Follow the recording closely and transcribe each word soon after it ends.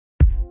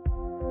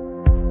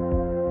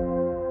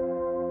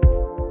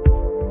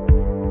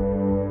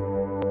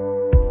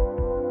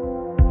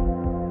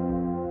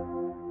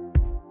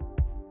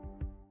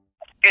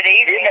Good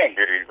evening.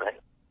 Good evening.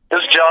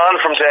 This is John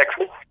from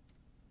Texas.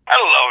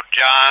 Hello,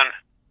 John.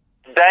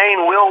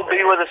 Dane will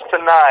be with us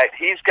tonight.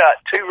 He's got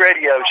 2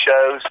 radio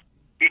shows.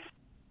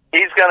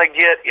 He's going to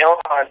get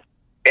on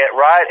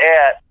right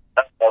at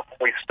when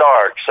we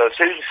start. So as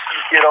soon as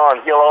you get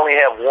on, he'll only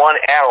have 1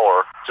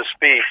 hour to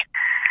speak.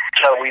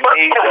 So we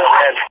need to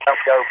let him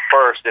go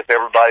first if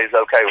everybody's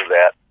okay with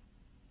that.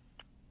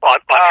 I'm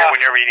here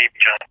whenever you need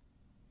me, John.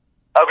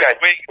 Okay.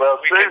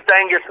 Well, as soon as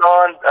Dane gets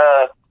on,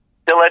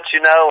 he'll let you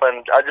know,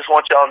 and I just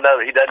want y'all to know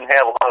that he doesn't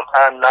have a lot of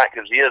time tonight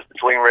because he is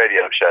between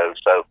radio shows.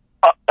 So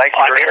thank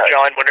you very much.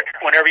 John.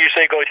 Whenever you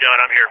say go, John,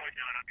 I'm here.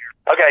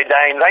 Okay,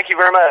 Dane, thank you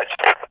very much.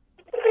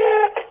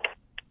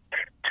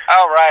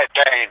 All right,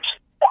 Dane.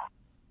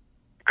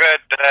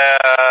 Good.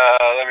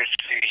 Let me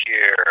see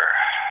here.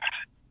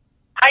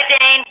 Hi,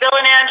 Dane. Bill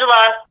and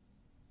Angela.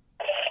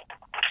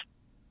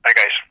 Hi,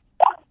 guys.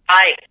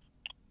 Hi.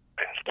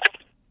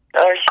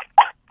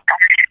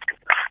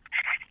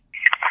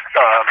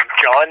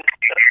 John,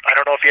 I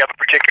don't know if you have a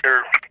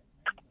particular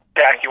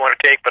tack you want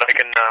to take, but I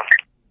can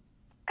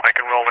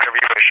roll whenever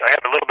you wish. I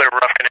have a little bit of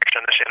rough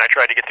connection on this end. I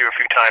tried to get through a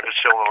few times. It's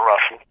still a little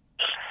rough.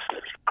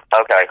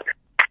 Okay.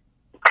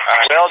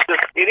 Well,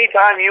 just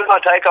anytime you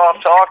want to take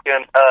off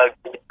talking,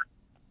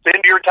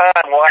 spend your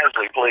time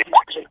wisely, please.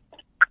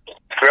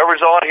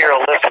 Whoever's on here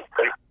will listen.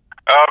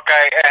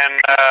 Okay, and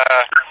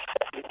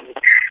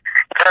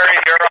Curry,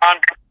 you're on.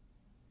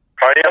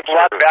 There's a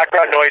lot of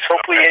background noise.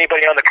 Hopefully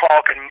anybody on the call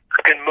can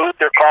move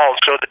their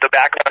calls so that the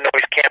background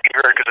noise can't be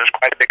heard because there's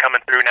quite a bit coming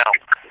through now.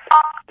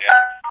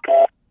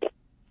 Yeah.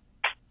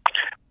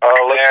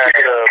 Let's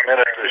give it a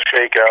minute to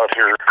shake out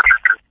here.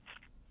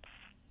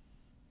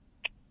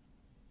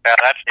 Yeah,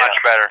 that's much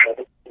better.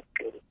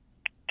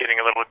 Getting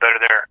a little bit better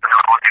there.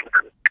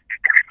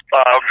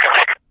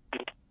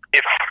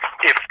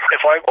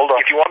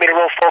 If you want me to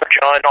roll forward,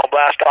 John, I'll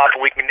blast off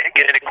and we can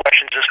get into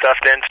questions and stuff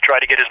then to try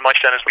to get as much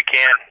done as we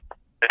can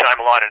the time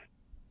allotted.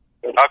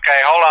 Okay,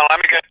 hold on.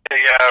 Let me get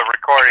the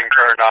recording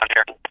turned on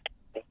here.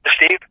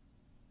 Steve?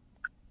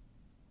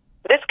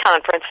 This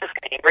conference is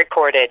being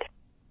recorded.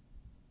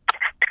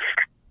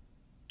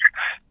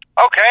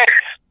 Okay.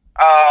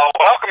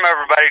 Welcome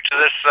everybody to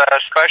this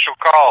special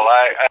call.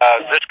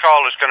 This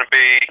call is going to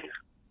be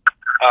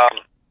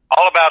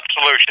all about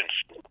solutions,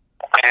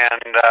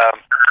 and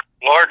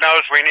Lord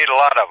knows we need a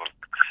lot of them.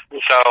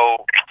 So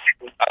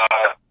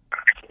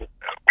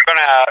we're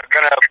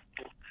gonna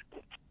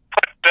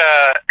put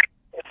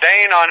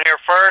Dane on here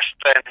first,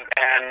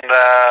 and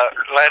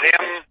let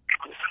him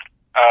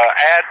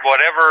add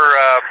whatever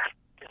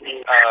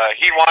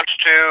he wants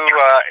to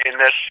in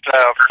this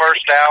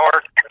first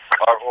hour,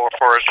 or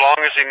for as long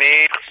as he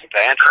needs to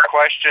answer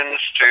questions,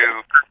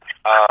 to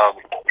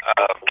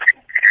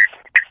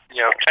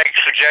take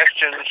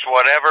suggestions,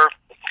 whatever.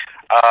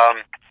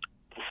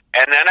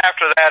 And then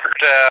after that,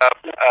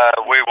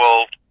 we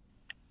will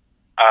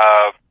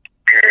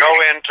go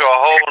into a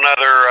whole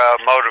other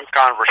mode of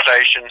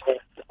conversation.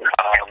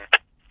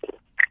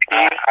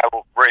 I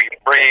will be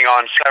bringing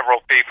on several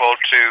people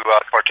to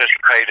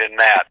participate in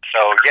that.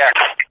 So, yeah,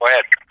 go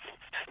ahead.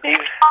 Steve,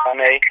 I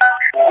may.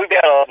 We've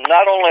got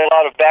not only a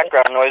lot of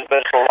background noise, but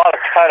it's a lot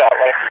of cutout,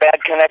 like a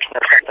bad connection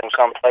or something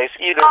someplace.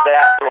 Either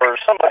that or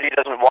somebody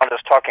doesn't want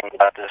us talking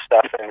about this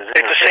stuff. And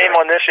it's the same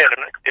on this end.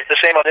 It's the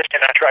same on this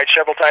end. I tried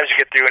several times to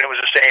get through, and it was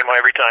the same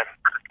every time.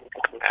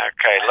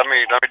 Okay, let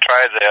me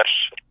try this.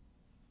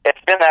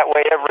 It's been that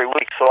way every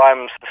week, so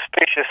I'm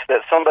suspicious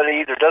that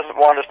somebody either doesn't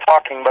want us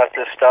talking about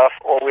this stuff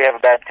or we have a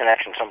bad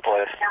connection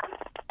someplace.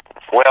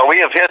 Well, we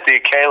have hit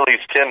the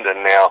Achilles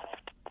tendon now.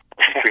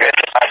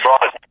 I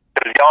brought it.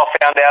 Have y'all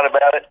found out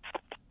about it?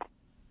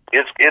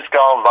 It's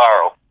gone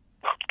viral.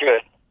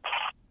 Good.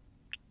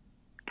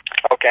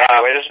 Okay,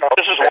 anyway,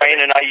 this is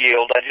Wayne, and I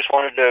yield. I just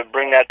wanted to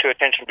bring that to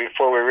attention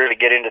before we really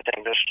get into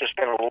things. There's just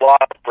been a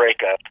lot of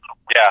breakup.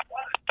 Yeah,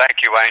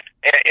 thank you, Wayne.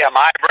 Am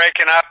I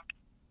breaking up?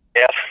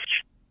 Yes.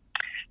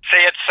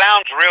 See, it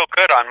sounds real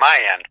good on my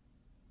end.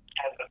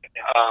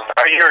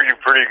 I hear you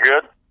pretty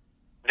good.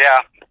 Yeah.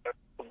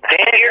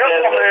 Dan, you're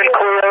coming in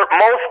clear.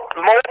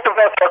 Most of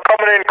us are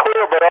coming in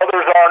clear, but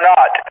others are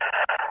not.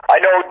 I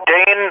know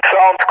Dane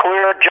sounds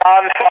clear,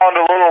 John sounds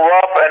a little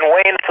rough, and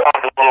Wayne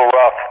sounds a little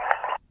rough.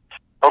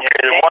 Okay,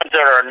 the ones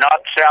that are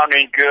not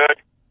sounding good,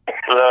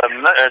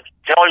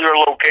 tell your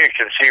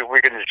location, see if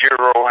we can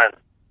zero in.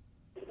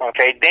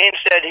 Okay, Dane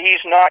said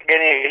he's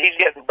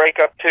getting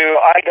breakup too.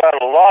 I got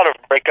a lot of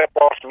breakup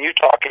off from you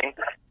talking.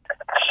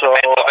 So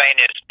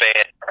Pennsylvania's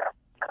bad.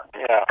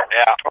 Yeah.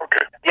 Yeah.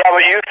 Okay. Yeah,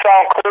 but you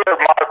sound clear,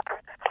 Mark.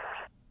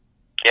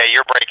 Yeah,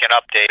 you're breaking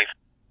up, Dave.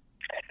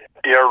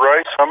 Yeah,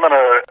 right. So I'm going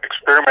to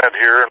experiment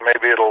here, and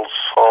maybe it'll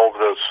solve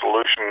the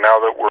solution now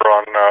that we're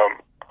on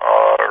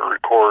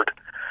record.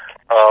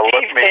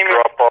 Let me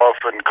drop off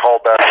and call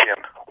back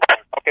in.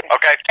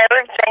 Okay.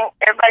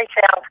 Everybody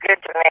sounds good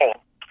to me.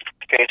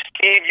 Okay,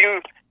 Steve,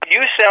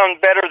 you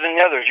sound better than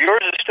the others. Yours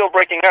is still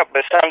breaking up,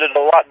 but it sounded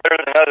a lot better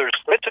than others.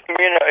 It's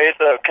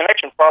a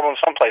connection problem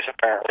someplace,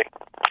 apparently.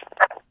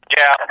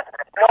 Yeah.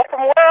 Well,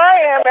 from where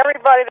I am,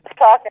 everybody that's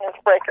talking is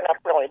breaking up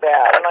really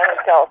bad, and I'm in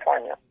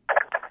California.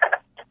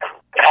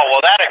 Oh,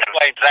 well, that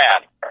explains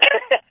that.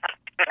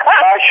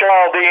 Hi,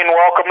 Charlene.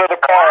 Welcome to the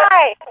call.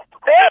 Hi.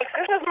 Thanks.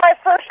 This is my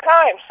first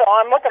time, so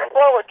I'm looking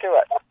forward to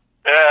it.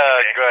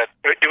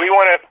 Good. Do we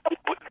want to?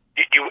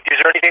 Is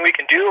there anything we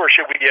can do, or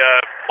should we?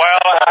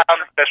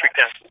 Best we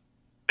can.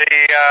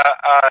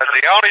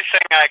 The only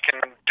thing I can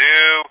do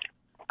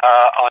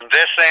on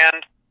this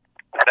end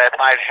that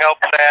might help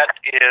that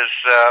is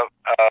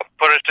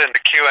put us into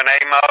Q&A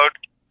mode,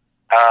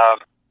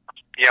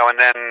 and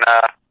then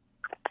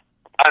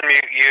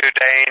unmute you,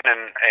 Dane,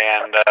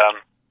 and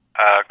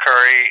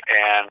Curry,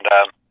 and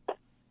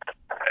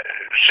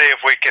see if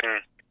we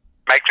can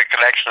make the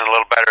connection a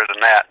little better than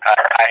that.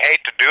 I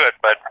hate to do it,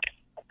 but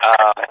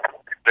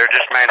there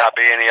just may not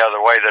be any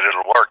other way that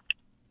it'll work.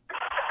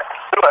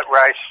 Do it,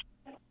 Rice.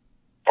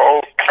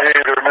 Okay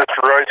there, Mr.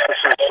 Rice. This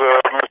is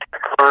Mr.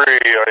 Curry.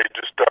 I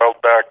just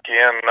dialed back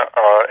in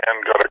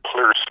and got a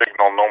clear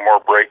signal, no more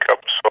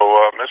breakup. So,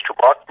 Mr.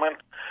 Bachman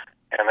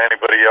and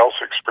anybody else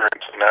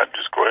experiencing that,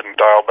 just go ahead and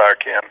dial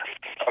back in.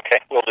 Okay,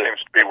 will do.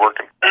 Seems to be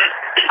working.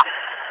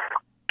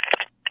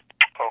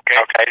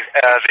 Okay.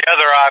 The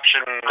other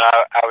option,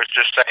 I was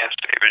just saying,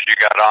 Steve, as you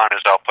got on,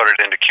 is I'll put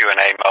it into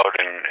Q&A mode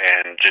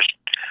and just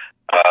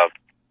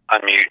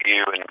unmute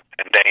you and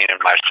Dane and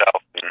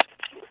myself, and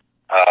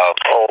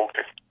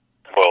okay.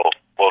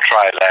 We'll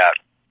try that.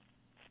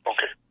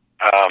 Okay.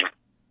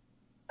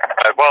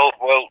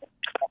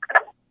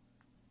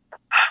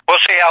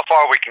 We'll see how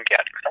far we can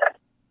get.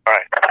 All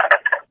right.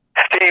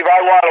 Steve, I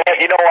want to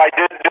let you know I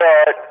did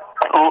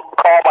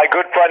call my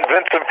good friend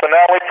Vincent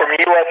Finelli from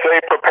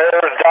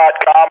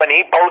USAPrepares.com, and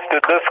he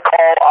posted this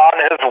call on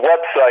his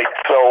website,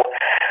 so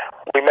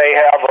we may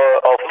have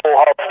a full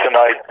house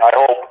tonight, I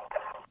hope.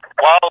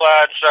 Well,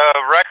 it's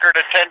record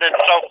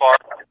attendance so far.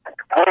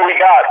 What do we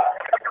got?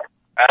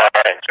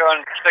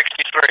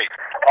 263.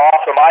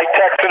 Awesome. I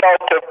texted out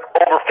to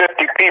over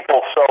 50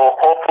 people, so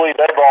hopefully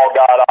they've all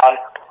got on.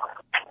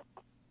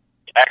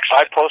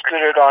 Excellent. I posted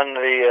it on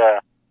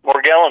the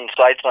Morgellon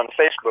sites on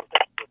Facebook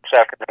this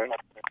afternoon.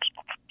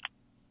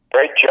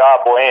 Great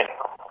job, Wayne.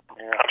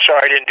 Yeah. I'm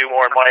sorry I didn't do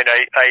more on mine.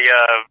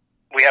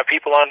 We have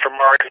people on from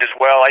Market as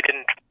well. I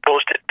didn't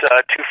post it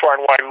too far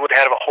and wide. We would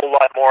have had a whole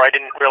lot more. I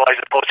didn't realize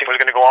the posting was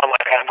going to go on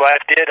like that. I'm glad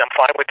it did. I'm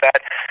fine with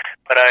that.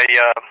 But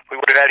we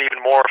would have had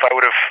even more if I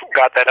would have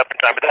got that up in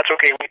time. But that's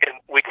okay. We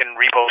can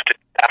repost it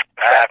after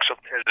the fact. So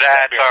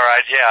that's all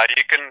right. Yeah,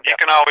 you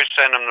can always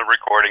send them the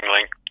recording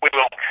link. We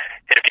will.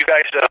 And if you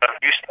guys,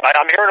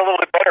 I'm hearing a little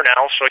bit better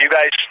now. So you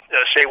guys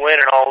say when,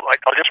 and I'll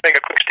just make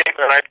a quick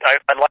statement.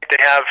 I'd like to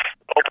have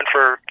open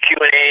for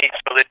Q&A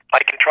so that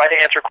I can try to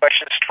answer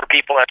questions for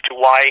people as to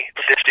why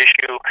this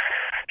issue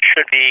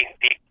should be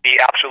the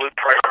absolute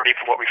priority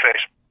for what we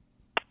face.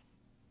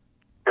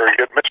 Very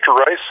good. Mr.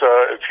 Rice,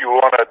 if you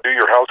want to do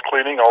your house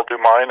cleaning, I'll do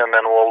mine, and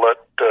then we'll let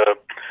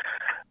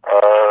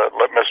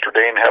Mr.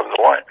 Dane have the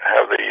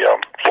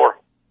floor.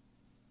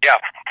 Yeah,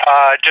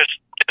 just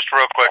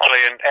real quickly,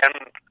 and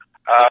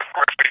of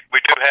course we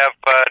do have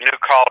new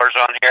callers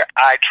on here.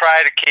 I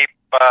try to keep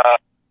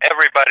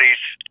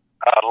everybody's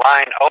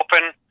line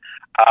open.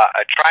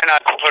 I try not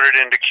to put it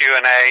into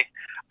Q&A,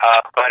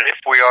 but if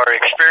we are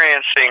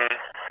experiencing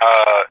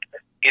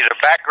either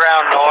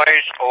background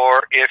noise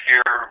or if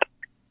you're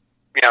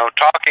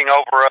talking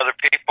over other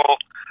people,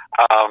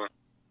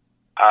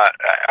 I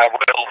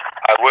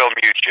will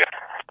mute you,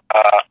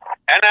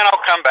 and then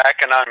I'll come back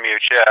and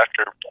unmute you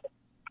after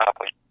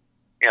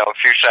a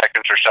few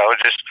seconds or so.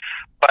 There's just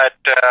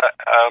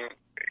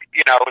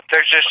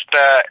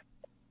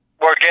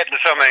we're getting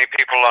so many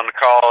people on the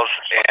calls,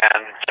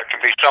 and there can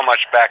be so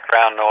much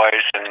background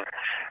noise,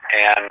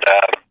 and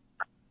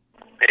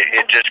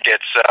it just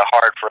gets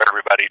hard for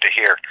everybody to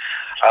hear.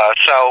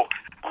 So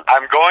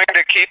I'm going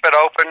to keep it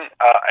open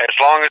as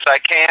long as I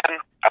can.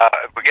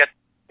 If we get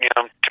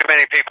too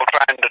many people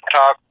trying to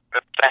talk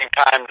at the same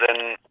time,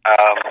 then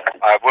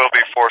I will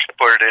be forced to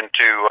put it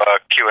into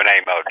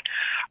Q&A mode.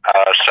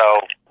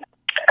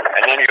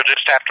 And then you'll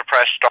just have to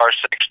press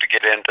 *6 to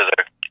get into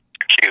the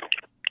queue.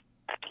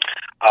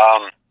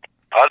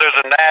 Other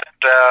than that,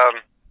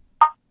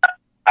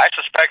 I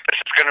suspect this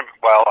is going to,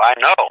 I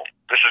know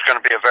this is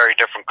going to be a very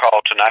different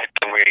call tonight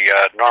than we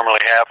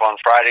normally have on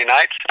Friday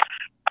nights.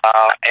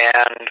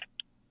 And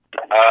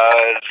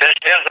this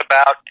is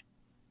about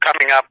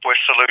coming up with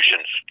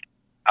solutions.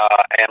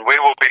 And we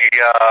will be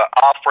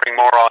offering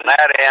more on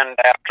that end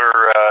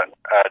after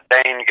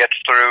Dane gets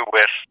through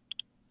with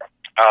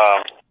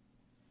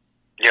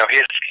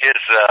his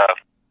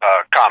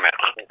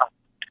comments.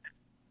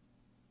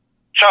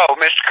 So,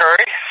 Mr.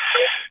 Curry,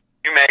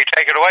 you may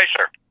take it away,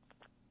 sir.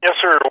 Yes,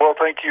 sir. Well,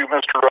 thank you,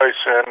 Mr.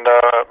 Rice, and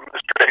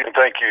Mr. Dayton,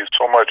 thank you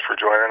so much for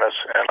joining us.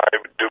 And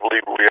I do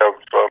believe we have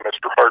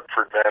Mr.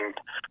 Hartford and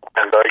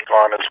Dyke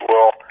on as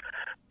well.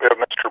 We have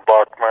Mr.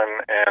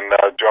 Bachman and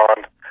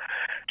John,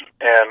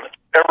 and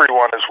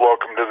everyone is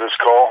welcome to this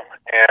call.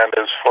 And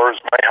as far as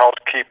my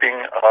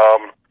housekeeping,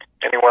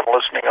 anyone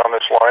listening on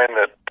this line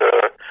that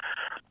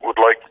would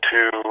like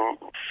to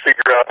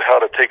figure out how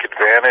to take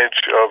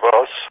advantage of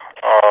us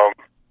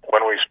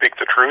when we speak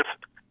the truth,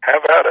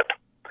 have at it.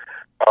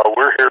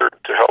 We're here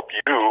to help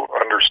you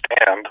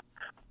understand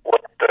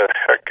what the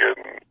heck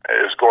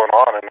is going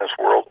on in this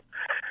world.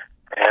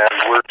 And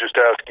we're just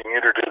asking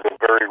you to do the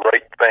very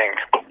right thing.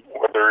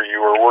 Whether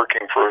you are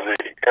working for the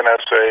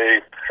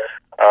NSA,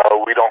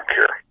 we don't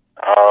care.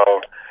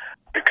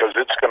 Because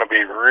it's going to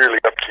be really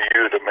up to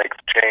you to make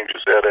the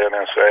changes at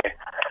NSA.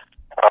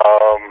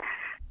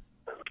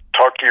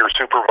 Talk to your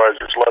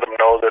supervisors. Let them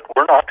know that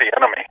we're not the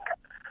enemy.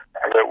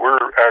 That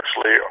we're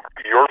actually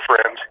your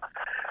friends.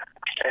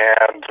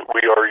 And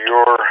we are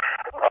your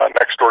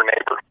next-door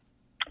neighbor.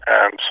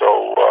 And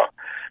so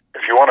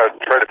if you want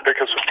to try to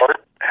pick us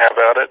apart, have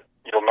at it.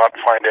 You'll not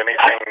find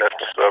anything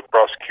that's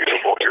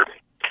prosecutable here.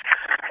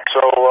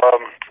 So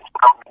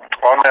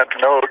on that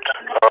note,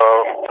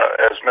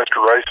 as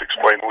Mr. Rice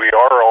explained, we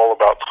are all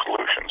about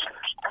solutions.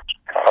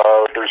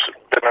 There's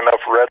been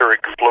enough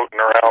rhetoric floating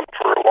around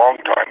for a long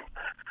time.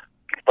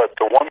 But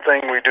the one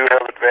thing we do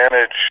have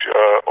advantage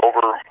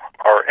over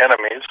our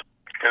enemies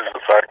is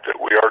the fact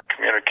that we are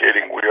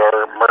communicating, we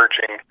are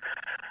merging.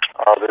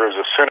 There is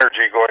a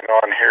synergy going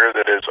on here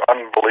that is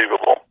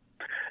unbelievable.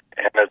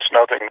 And it's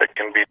nothing that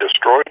can be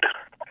destroyed,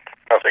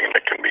 nothing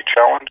that can be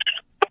challenged.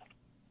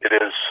 It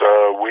is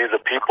we the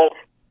people,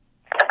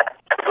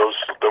 for those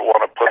that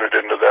want to put it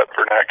into that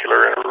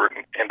vernacular or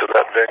into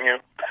that venue.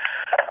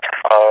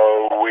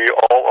 We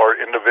all are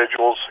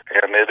individuals,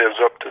 and it is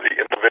up to the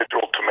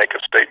individual to make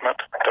a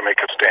statement, to make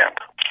a stand.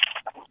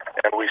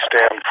 And we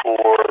stand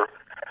for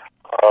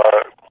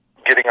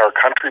getting our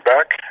country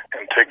back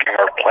and taking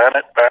our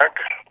planet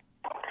back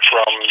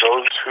from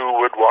those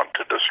who would want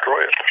to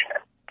destroy it.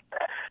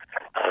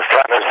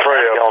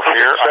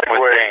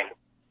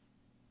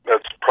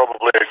 That's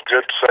probably a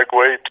good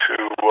segue to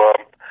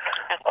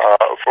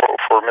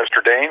for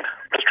Mr. Dane.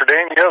 Mr.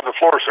 Dane, you have the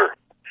floor, sir.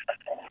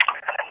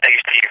 Hey,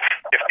 Steve.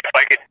 If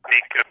I could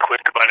make a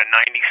quick, about a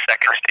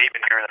 90-second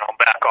statement here, then I'll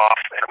back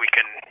off, and we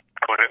can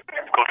go to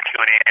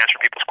Q&A and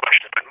answer people's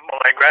questions. But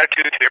my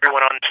gratitude to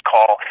everyone on this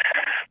call.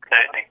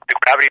 The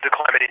gravity of the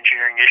climate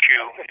engineering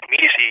issue, the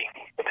immediacy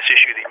of this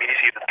issue, the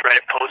immediacy of the threat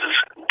it poses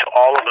to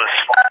all of us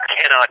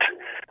cannot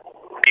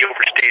be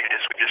overstated,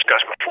 as we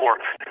discussed before.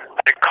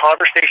 I had a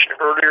conversation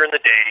earlier in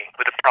the day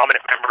with a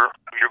prominent member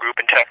of your group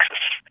in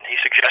Texas, and he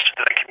suggested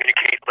that I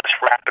communicate less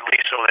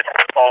rapidly so that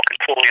all can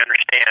fully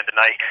understand, and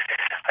I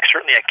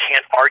certainly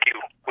can't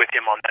argue with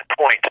him on that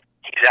point.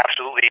 He's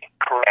absolutely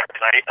correct,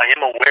 and I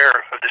am aware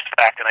of this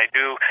fact, and I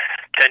do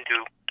tend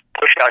to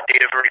push out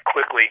data very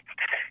quickly,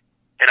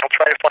 and I'll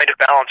try to find a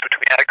balance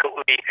between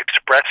adequately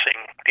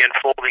expressing the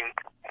unfolding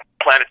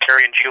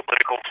planetary and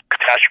geopolitical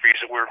catastrophes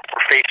that we're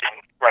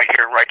facing right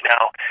here, right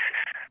now,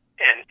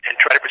 and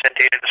try to present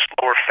data in a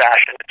slower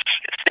fashion.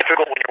 It's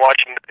difficult when you're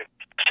watching the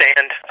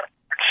sand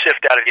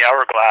sift out of the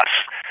hourglass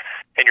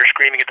and you're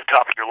screaming at the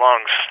top of your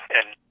lungs,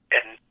 and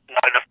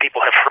not enough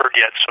people have heard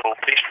yet, so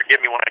please forgive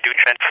me when I do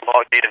try to flow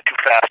out data too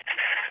fast.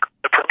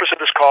 The purpose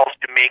of this call is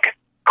to make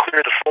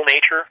clear the full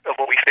nature of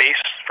what we face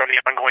from the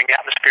ongoing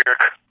atmospheric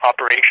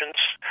operations,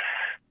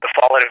 the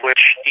fallout of which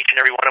each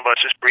and every one of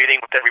us is breathing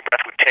with every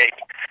breath we take.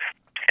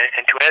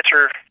 And to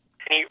answer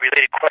any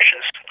related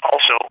questions,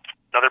 also,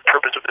 another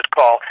purpose of this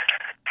call,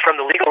 from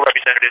the legal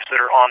representatives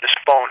that are on this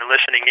phone and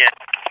listening in.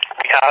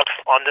 We have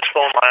on this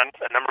phone line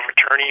a number of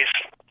attorneys,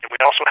 and we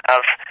also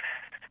have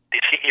the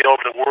CEO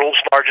of the world's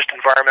largest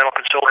environmental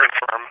consulting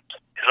firm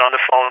is on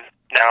the phone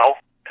now,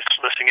 is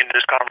listening into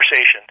this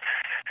conversation.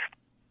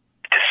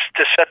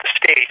 To set the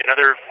stage,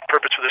 another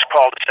purpose of this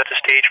call is to set the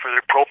stage for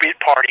the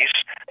appropriate parties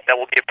that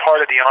will be a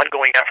part of the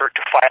ongoing effort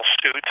to file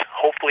suits,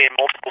 hopefully in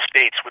multiple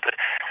states, with a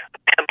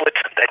template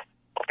that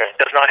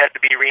does not have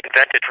to be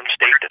reinvented from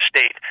state to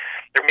state.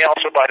 There may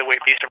also, by the way,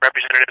 be some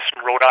representatives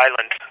from Rhode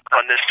Island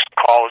on this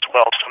call as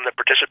well, some that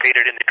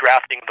participated in the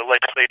drafting of the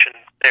legislation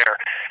there.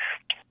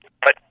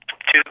 But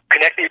to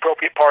connect the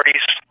appropriate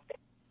parties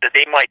that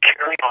they might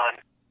carry on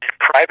a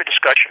private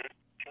discussion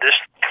this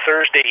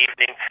Thursday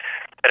evening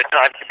at a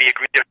time to be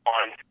agreed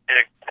upon, and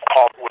a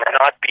call would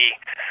not be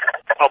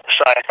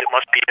publicized. It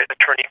must be an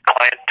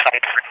attorney-client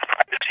type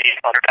privacy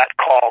on that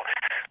call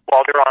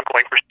while their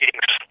ongoing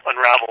proceedings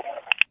unravel.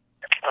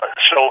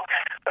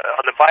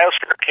 On the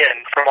biosphere,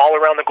 again, from all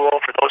around the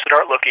globe, for those that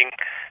aren't looking,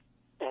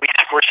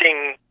 we're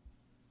seeing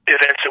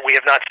events that we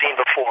have not seen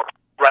before.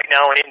 Right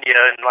now in India,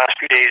 in the last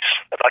few days,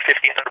 about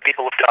 1,500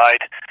 people have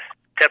died.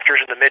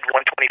 Temperatures in the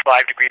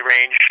mid-125-degree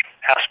range,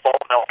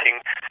 asphalt melting,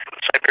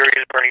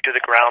 Siberia is burning to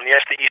the ground.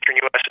 Yes, the eastern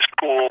U.S. is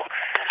cool,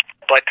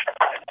 but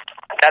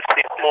that's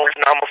the most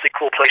anomalously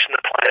cool place on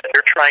the planet.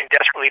 They're trying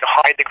desperately to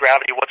hide the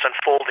gravity of what's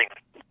unfolding.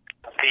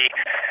 The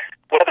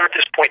weather at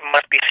this point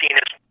must be seen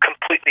as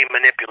completely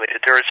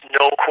manipulated. There is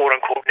no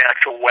quote-unquote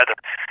natural weather.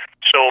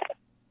 So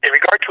in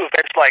regard to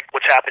events like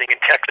what's happening in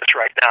Texas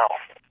right now,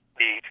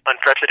 the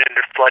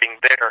unprecedented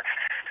flooding there,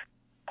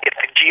 if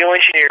the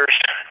geoengineers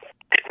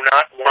did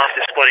not want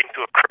this flooding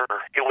to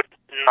occur, it would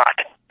not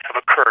have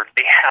occurred.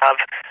 They have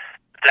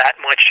that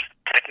much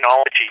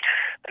technology,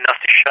 enough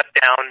to shut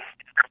down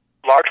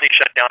largely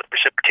shut down the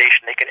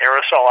precipitation. They can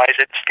aerosolize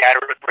it,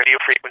 scatter it with radio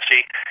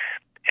frequency,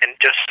 and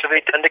just as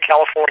they've done to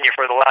California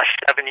for the last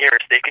 7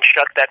 years, they can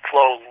shut that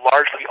flow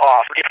largely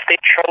off if they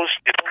chose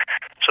to.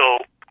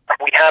 So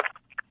we have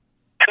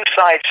two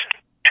sides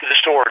to the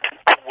sword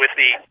with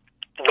the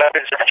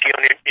weapons that the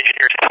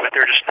geoengineers have at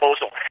their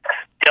disposal: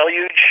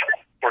 deluge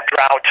or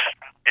drought,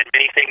 and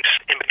many things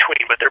in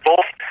between. But they're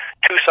both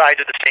two sides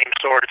of the same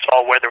sword. It's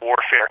all weather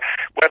warfare.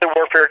 Weather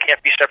warfare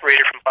can't be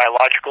separated from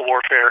biological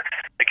warfare.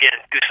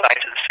 Again, two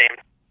sides of the same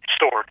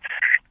sword.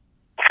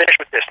 We'll finish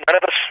with this.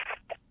 None of us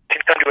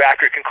can come to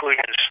accurate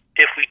conclusions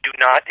if we do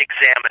not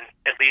examine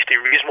at least a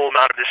reasonable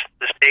amount of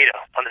this data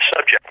on the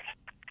subject.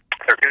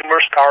 There are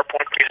numerous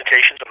PowerPoint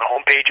presentations on the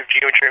homepage of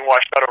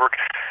geoengineeringwatch.org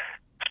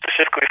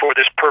specifically for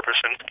this purpose,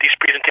 and these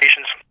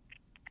presentations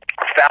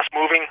are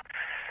fast-moving,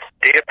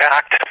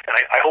 data-packed, and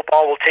I hope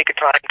all will take a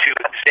time to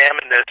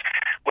examine this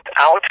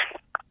without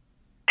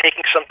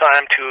taking some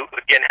time to,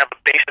 again, have a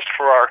basis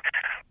for our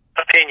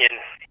opinion.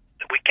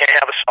 We can't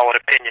have a solid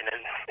opinion,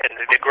 and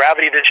the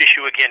gravity of this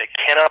issue, again, it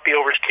cannot be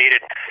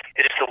overstated.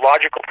 It is the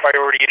logical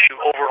priority issue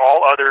over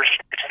all others.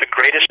 It's the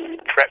greatest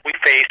threat we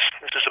face.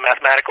 This is a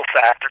mathematical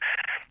fact,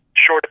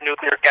 short of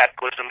nuclear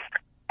cataclysm,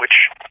 which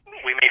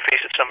we may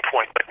face at some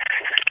point. But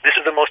this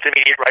is the most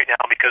immediate right now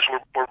because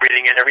we're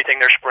breathing in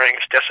everything they're spraying.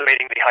 It's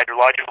decimating the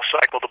hydrological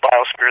cycle, the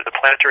biosphere, the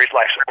planetary's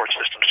life support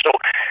system. So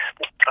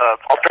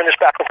I'll turn this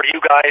back over to you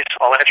guys.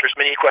 I'll answer as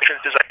many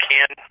questions as I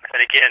can. And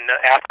again,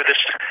 after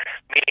this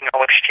meeting,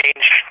 I'll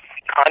exchange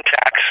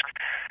contacts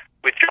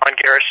with John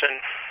Garrison,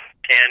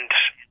 and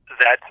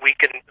that we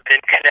can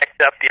then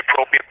connect up the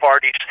appropriate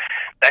parties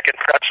that can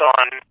press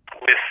on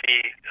with the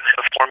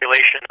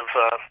formulation of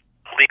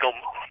legal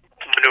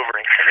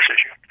maneuvering in this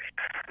issue.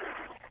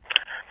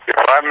 If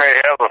I may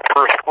have a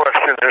first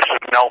question, this is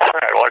Nelson.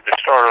 I'd like to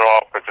start it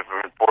off with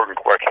an important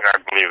question I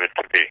believe it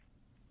to be.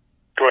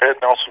 Go ahead,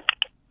 Nelson.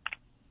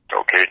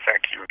 Okay,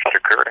 thank you, Mr.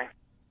 Curry.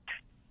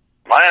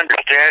 My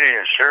understanding,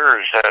 sir,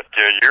 is that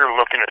you're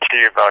looking to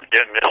see about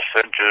getting this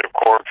into the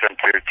courts and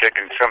to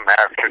taking some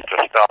action to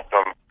stop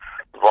them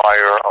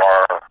via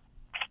our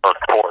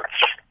courts.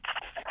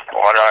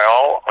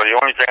 The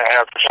only thing I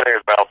have to say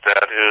about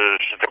that is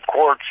the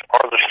courts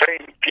are the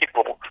same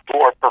people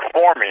who are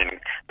performing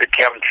the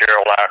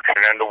chemtrail action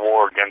and the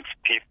war against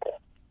people.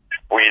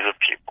 We the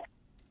people.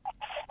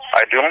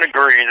 I don't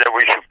agree that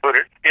we should put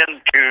it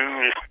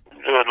into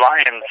the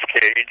lion's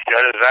cage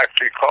that is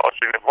actually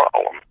causing the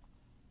problem.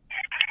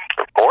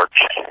 The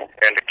courts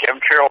and the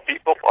chemtrail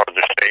people are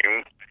the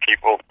same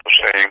people, the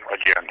same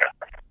agenda.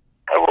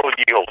 I will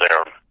yield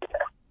there.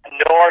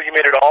 No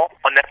argument at all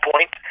on that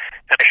point,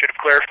 and I should have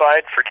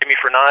clarified, forgive me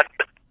for not,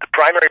 but the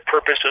primary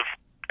purpose of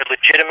a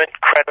legitimate,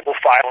 credible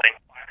filing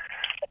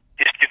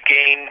is to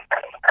gain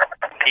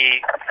the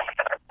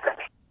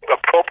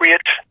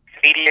appropriate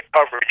media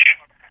coverage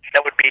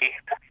that would be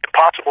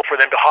impossible for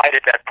them to hide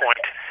at that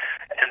point,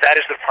 and that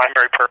is the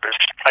primary purpose.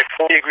 I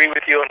fully agree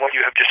with you on what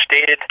you have just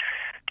stated,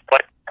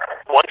 but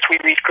once we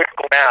reach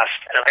critical mass,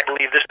 and I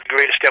believe this is the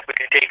greatest step we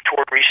can take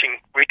toward reaching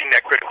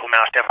that critical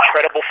mass, to have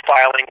credible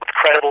filing with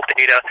credible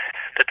data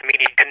that the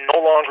media can no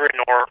longer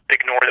ignore,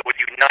 that would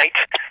unite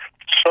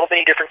so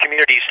many different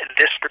communities in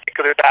this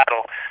particular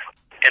battle,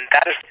 and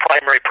that is the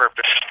primary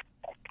purpose.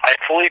 I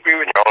fully agree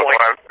with your point.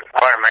 If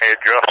I may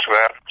adjust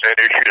that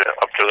issue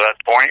up to that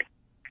point,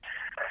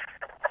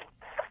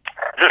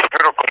 this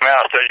critical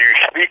mass that you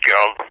speak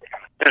of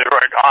is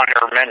right on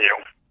their menu.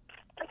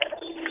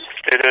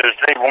 It is,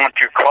 they want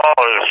to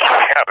cause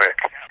havoc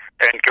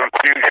and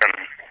confusion.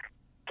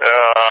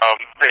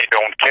 They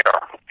don't care.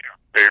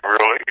 They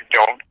really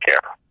don't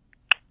care.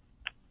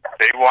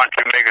 They want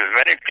to make as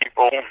many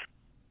people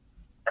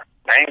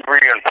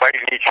angry and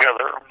fighting each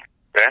other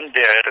and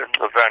dead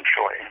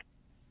eventually.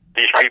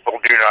 These people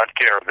do not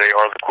care. They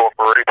are the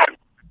corporation.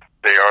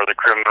 They are the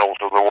criminals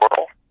of the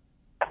world.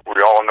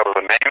 We all know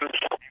the names.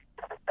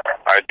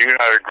 I do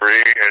not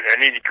agree at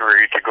any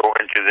degree to go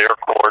into their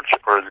courts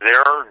or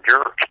their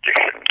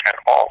jurisdiction at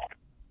all.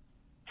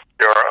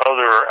 There are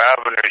other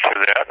avenues to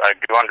that. I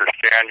do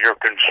understand your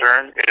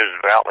concern. It is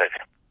valid.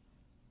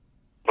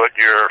 But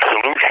your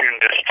solution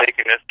is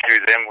taking it to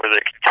them where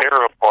they can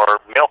tear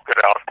apart, milk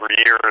it out for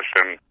years,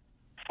 and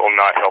will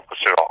not help us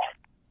at all.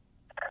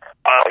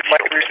 I'd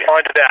like to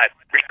respond to that.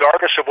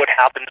 Regardless of what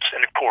happens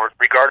in the court,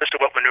 regardless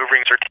of what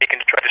maneuverings are taken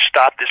to try to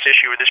stop this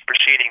issue or this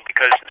proceeding,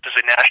 because this is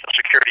a national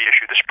security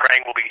issue, this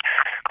spraying will be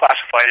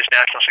classified as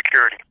national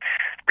security.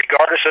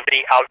 Regardless of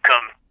any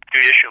outcome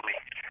judicially,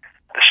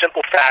 the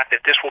simple fact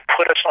that this will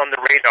put us on the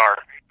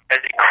radar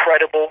as a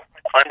credible,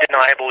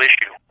 undeniable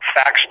issue,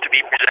 facts to be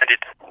presented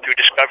through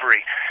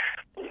discovery,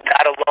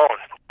 that alone,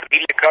 the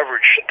media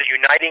coverage, the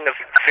uniting of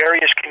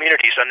various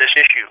communities on this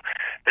issue,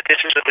 that this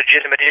is a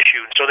legitimate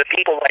issue. So that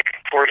people like,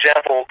 for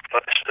example,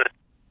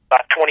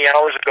 about 20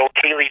 hours ago,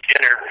 Kaylee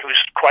Jenner, who's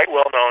quite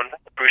well known,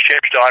 Bruce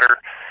Jenner's daughter,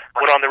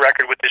 went on the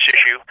record with this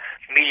issue.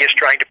 Media is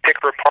trying to pick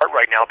her apart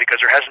right now because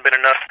there hasn't been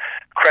enough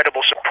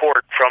credible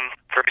support from,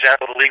 for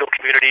example, the legal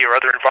community or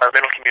other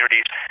environmental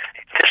communities.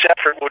 This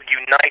effort would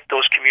unite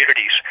those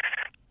communities.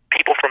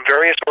 People from from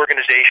various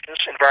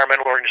organizations,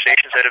 environmental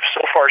organizations that have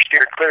so far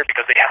steered clear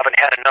because they haven't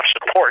had enough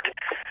support,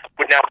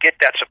 would now get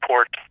that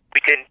support.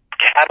 We can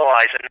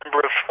catalyze a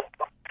number of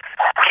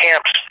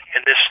camps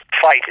in this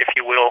fight, if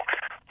you will,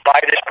 by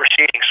this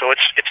proceeding. So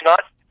it's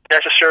not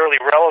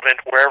necessarily relevant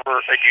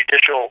wherever a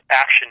judicial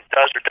action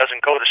does or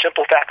doesn't go. The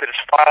simple fact that it's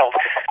filed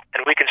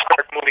and we can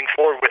start moving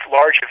forward with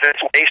large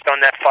events based on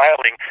that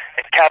filing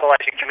and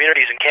catalyzing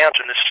communities and camps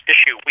in this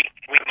issue, we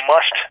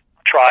must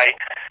try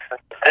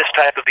this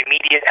type of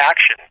immediate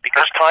action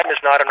because time is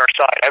not on our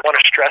side. I want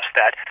to stress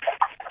that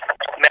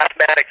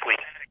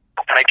mathematically,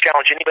 and I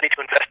challenge anybody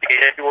to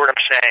investigate every word I'm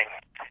saying.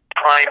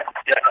 Time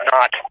is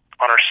not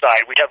on our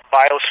side. We have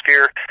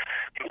biosphere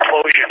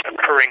implosion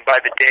occurring by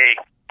the day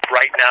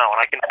right now, and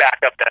I can back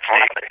up that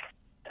statement.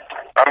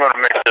 I'm going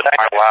to make this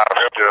my last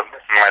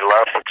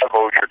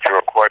exposure to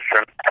a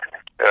question.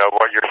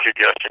 What you're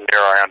suggesting there,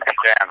 I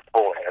understand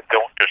fully. I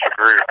don't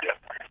disagree with you.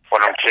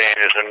 What I'm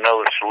saying is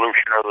another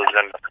solution other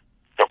than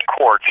the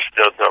courts,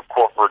 the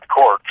corporate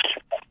courts,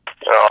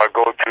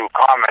 go to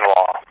common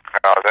law.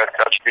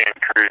 That's being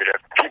created.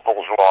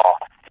 People's law,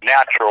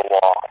 natural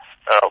law,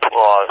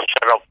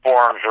 set up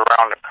forums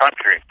around the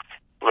country,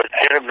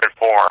 legitimate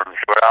forums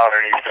without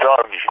any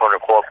thugs for the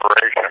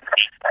corporation,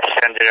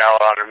 send it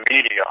out on the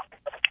media.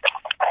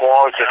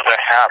 Clauses that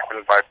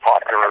happen by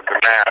popular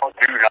demand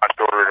do not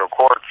go to the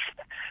courts.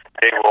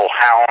 They will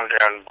hound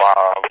and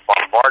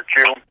bombard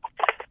you,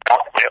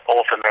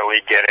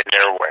 ultimately get in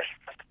their way.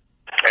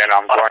 And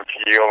I'm going to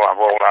yield. I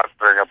will not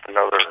bring up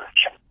another.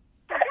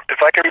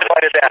 If I can reply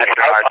to that, I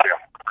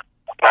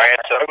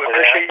would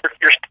appreciate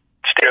your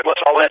statement.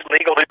 All that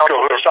legal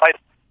side.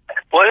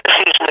 What is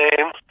his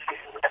name?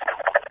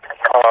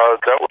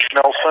 That was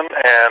Nelson,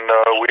 and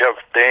we have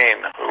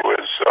Dane, who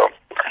is...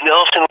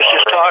 Nelson was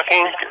just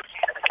talking?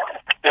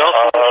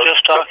 Nelson was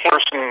just talking? The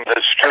person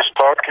that's just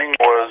talking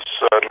was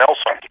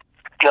Nelson.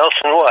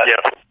 Nelson what? Yeah.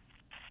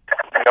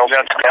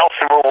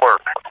 Nelson will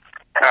work.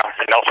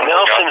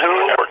 Nelson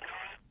who?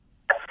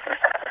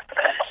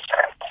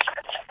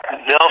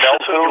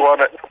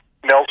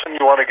 Nelson,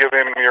 you want to give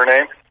him your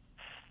name?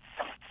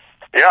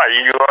 Yeah,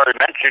 you already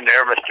mentioned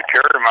there, Mr.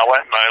 Kerr. My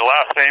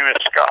last name is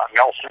Scott.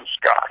 Nelson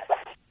Scott.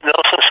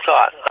 Nelson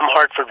Scott. I'm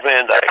Hartford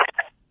Van Dyke.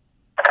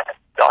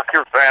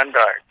 Dr. Van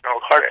Dyke. Okay.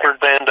 Hartford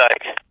Van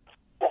Dyke.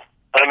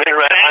 I'm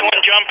interested.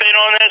 Anyone jump in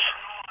on this?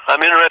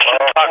 I'm interested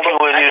in talking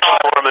with you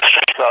more,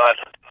 Mr. Scott.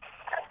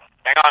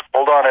 Hang on.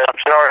 Hold on. I'm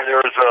sorry. There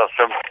was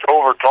some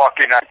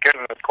over-talking. I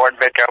couldn't quite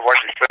make out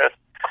what you said.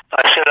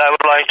 I said I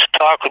would like to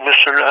talk with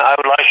Mr.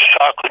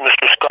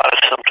 Scott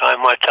at some time.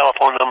 My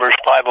telephone number is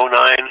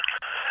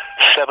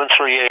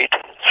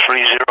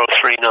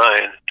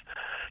 509-738-3039.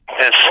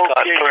 And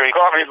Scott you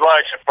caught me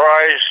by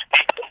surprise.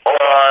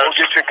 We'll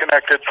get you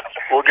connected.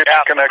 We'll get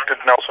you connected,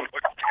 Nelson.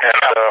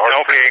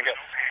 And,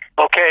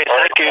 okay,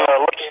 thank you.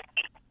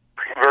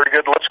 Very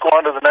good. Let's go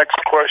on to the next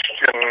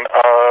question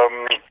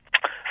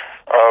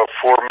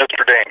for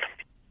Mr. Dane.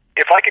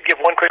 If I could give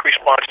one quick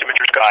response to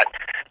Mr. Scott,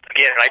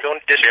 again, I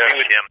don't disagree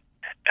with him,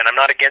 and I'm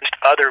not against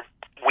other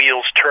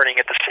wheels turning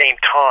at the same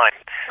time,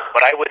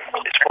 but I would,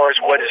 as far as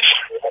what is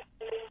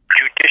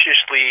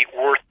judiciously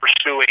worth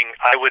pursuing,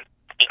 I would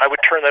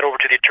turn that over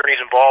to the attorneys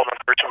involved.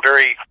 There are some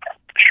very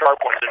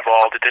sharp ones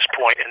involved at this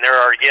point, and there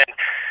are, again,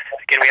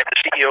 we have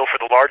the CEO for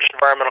the largest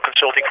environmental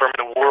consulting firm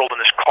in the world in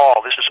this call.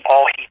 This is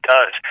all he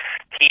does.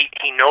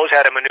 He knows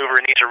how to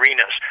maneuver in these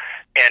arenas,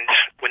 and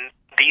when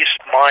these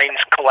minds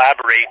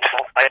collaborate,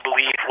 I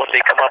believe what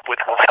they come up with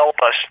will help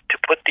us to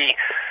put the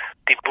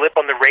blip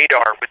on the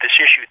radar with this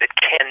issue that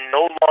can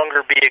no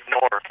longer be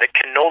ignored, that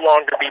can no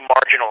longer be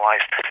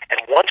marginalized. And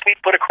once we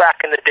put a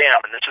crack in the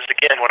dam, and this is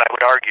again what I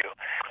would argue,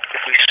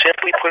 if we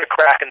simply put a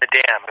crack in the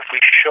dam, if we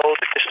show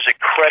that this is a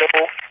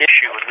credible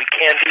issue, and we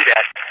can do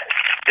that,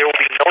 there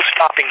will be no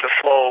stopping the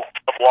flow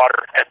of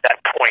water at that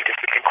point if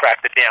we can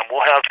crack the dam.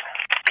 We'll have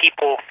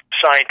people,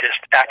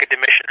 scientists,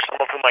 academicians, some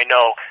of whom I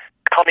know,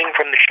 coming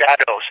from the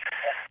shadows.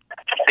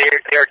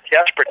 They're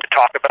desperate to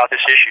talk about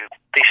this issue.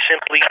 They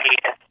simply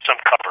need some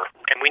cover,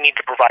 and we need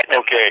to provide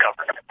them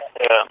cover.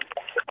 Yeah,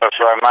 that's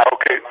right, Mike.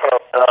 Okay,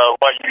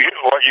 what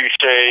you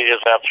say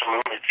is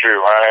absolutely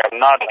true. I am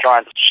not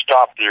trying to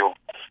stop you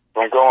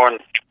from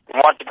going. You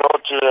want to go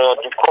to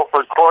the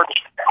corporate courts?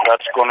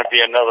 That's going to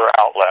be another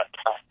outlet.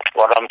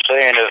 What I'm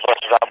saying is,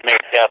 let's not make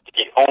that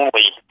the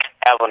only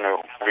avenue,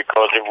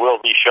 because it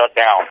will be shut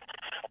down.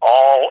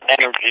 All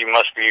energy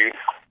must be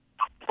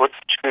put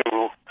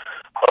to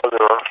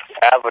other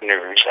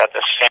avenues at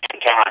the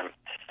same time.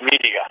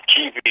 Media,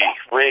 TV,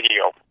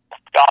 radio,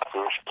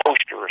 doctors,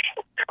 posters.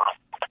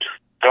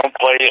 Don't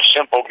play a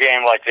simple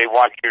game like they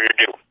want you to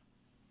do.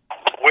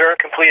 We're in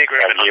complete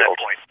agreement on that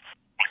point.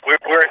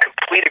 We're in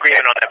complete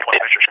agreement on that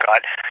point, Mr.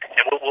 Scott. And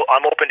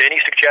I'm open to any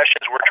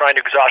suggestions. We're trying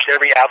to exhaust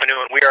every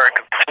avenue, and we are in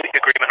complete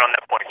agreement on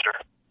that point, sir.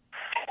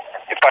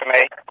 If I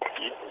may,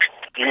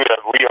 we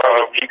are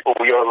the people,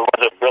 we are the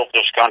ones that built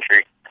this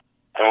country.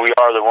 And we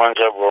are the ones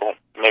that will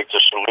make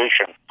the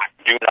solution.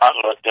 Do not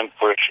let them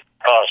push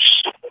us,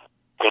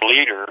 the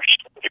leaders,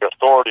 the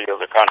authority of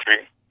the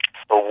country,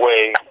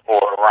 away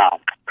or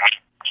around.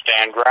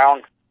 Stand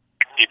ground.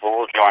 People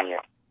will join you.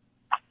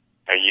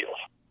 I yield.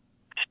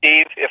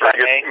 Steve, if I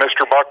may.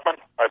 Mr. Buckman,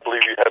 I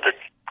believe you had a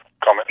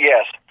comment.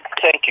 Yes,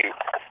 thank you.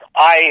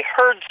 I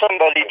heard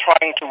somebody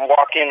trying to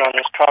walk in on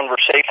this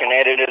conversation,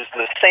 and it is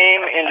the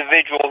same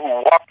individual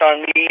who walked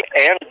on me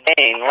and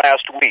Dane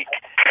last week.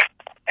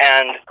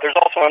 And there's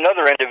also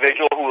another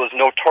individual who was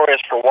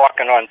notorious for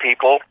walking on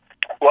people,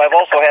 who I've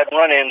also had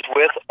run-ins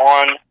with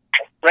on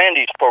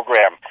Randy's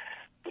program.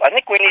 I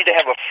think we need to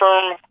have a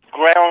firm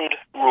ground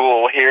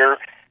rule here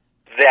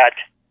that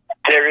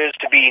there is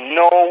to be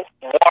no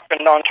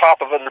walking on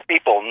top of other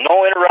people,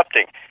 no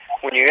interrupting.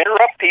 When you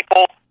interrupt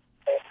people,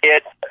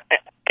 it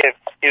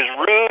is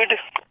rude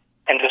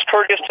and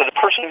discourteous to the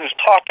person who's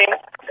talking.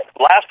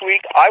 Last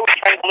week, I was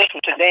trying to listen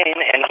to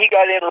Dane, and he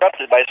got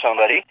interrupted by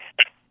somebody.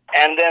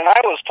 And then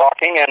I was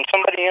talking, and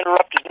somebody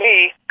interrupted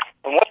me.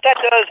 And what that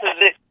does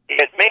is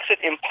it makes it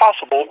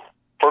impossible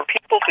for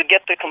people to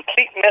get the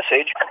complete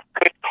message,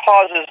 which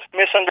causes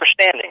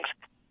misunderstandings.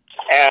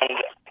 And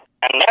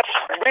that's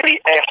really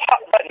a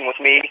hot button with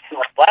me.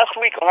 Last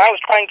week when I was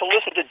trying to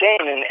listen to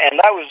Dane, and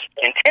I was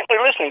intently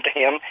listening to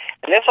him,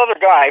 and this other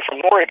guy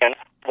from Oregon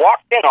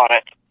walked in on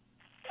it,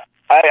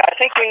 I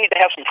think we need to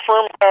have some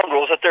firm ground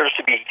rules that there's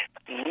to be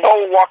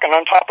no walking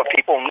on top of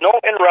people, no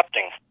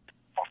interrupting.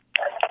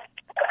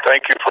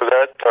 Thank you for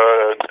that.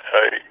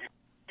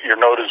 Your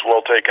note is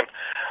well taken.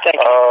 Thank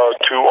you.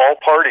 To all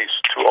parties,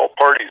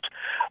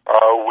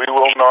 we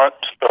will not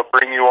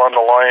bring you on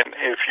the line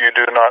if you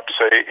do not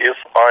say, "If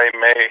I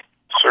may,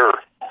 sir."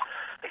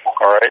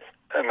 All right?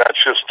 And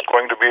that's just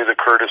going to be the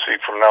courtesy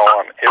from now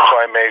on. "If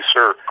I may,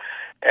 sir."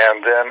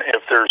 And then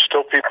if there's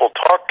still people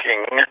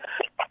talking,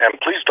 and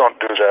please don't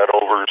do that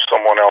over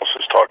someone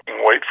else's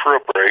talking, wait for a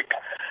break.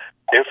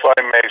 "If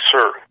I may,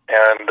 sir,"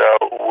 and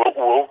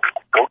we'll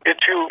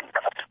get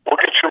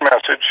your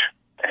message,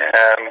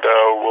 and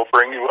we'll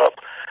bring you up.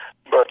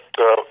 But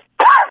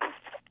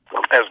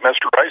as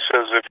Mr. Rice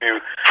says, if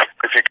you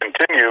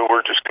continue,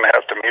 we're just going to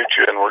have to mute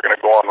you, and we're going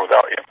to go on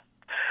without you.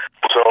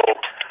 So,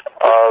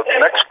 the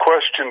next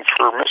question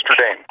for Mr.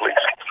 Dane,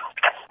 please.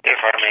 If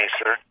I may,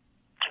 sir.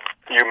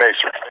 You may,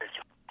 sir.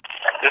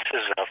 This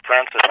is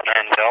Francis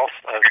Mandel.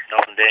 I've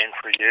known Dane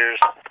for years.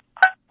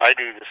 I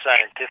do the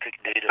scientific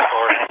data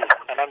for him,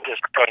 and I'm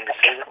just trying to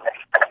say that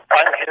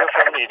I'm here if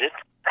I'm needed.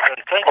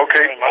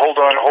 Okay, hold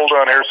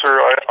on here,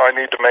 sir. I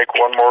need to make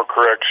one more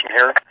correction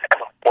here.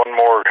 One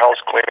more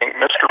house cleaning.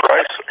 Mr.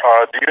 Rice,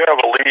 do you have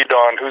a lead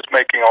on who's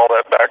making all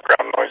that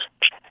background noise?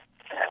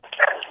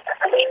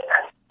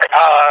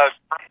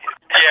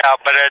 Yeah,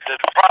 but the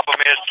problem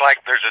is,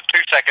 like, there's a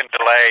 2-second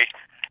delay,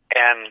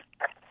 and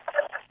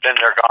then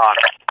they're gone.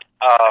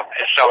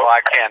 So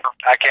I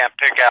can't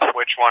pick out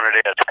which one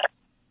it is.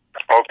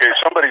 Okay,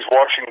 somebody's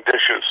washing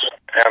dishes,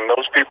 and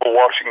those people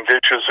washing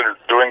dishes are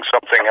doing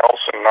something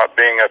else and not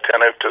being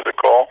attentive to the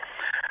call.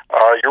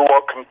 You're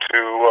welcome to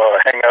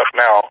hang up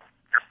now,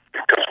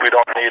 because we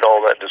don't need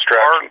all that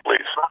distraction,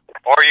 please.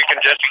 Or you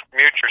can just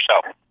mute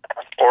yourself.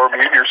 Or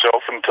mute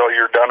yourself until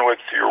you're done with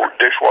your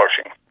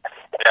dishwashing.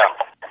 Yeah.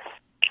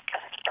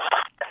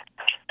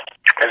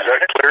 Is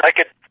that clear?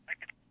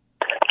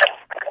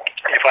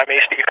 If I may,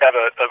 Steve, have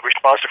a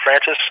response to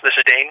Francis. This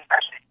is Dane.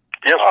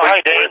 Yes, please.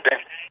 Hi,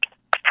 Dane.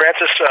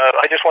 Francis,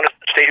 I just want to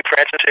state who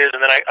Francis is,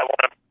 and then I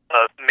want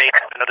to make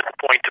another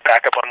point to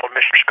back up on what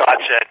Mr. Scott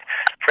said.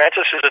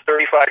 Francis is a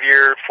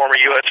 35-year former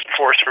U.S.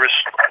 Forest Service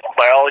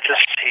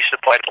biologist. He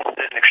supplied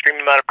an extreme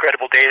amount of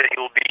credible data.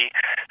 He will be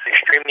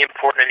extremely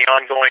important in the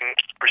ongoing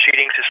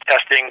proceedings, his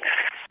testing.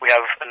 We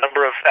have a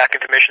number of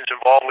active missions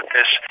involved with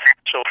this.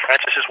 So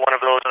Francis is one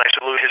of those, and I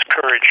salute his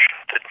courage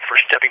for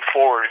stepping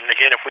forward. And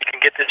again, if we can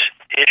get this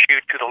issue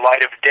to the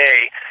light of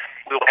day,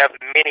 we will have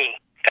many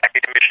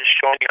active missions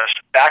showing us.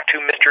 Back to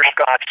Mr.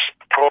 Scott's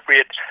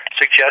appropriate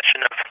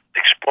suggestion of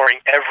exploring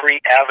every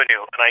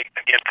avenue, and I,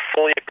 again,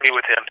 fully agree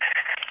with him.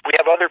 We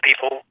have other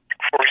people,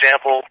 for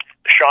example,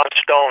 Sean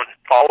Stone,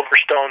 Oliver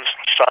Stone's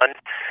son,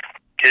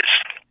 is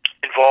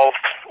involved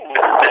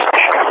with this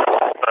issue.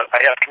 I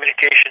have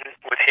communication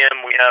with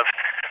him. We have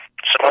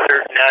some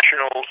other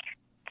national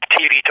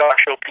TV talk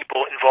show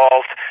people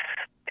involved,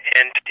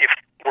 and if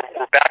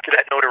we're back to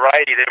that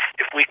notoriety, that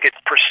if we could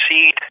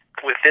proceed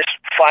with this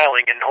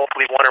filing in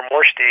hopefully one or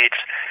more states,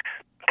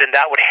 then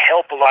that would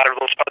help a lot of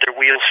those other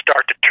wheels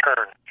start to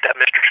turn that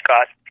Mr.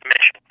 Scott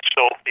mentioned.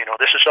 So,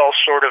 this is all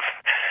sort of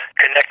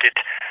connected,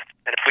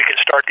 and if we can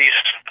start these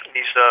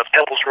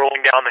pebbles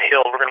rolling down the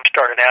hill, we're going to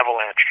start an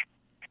avalanche.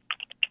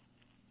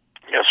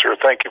 Yes, sir.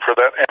 Thank you for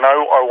that. And I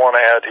want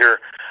to add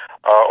here,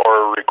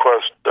 or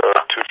request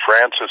to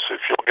Francis,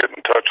 if you'll get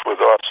in touch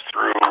with us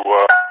through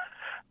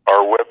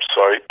our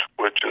website,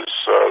 which is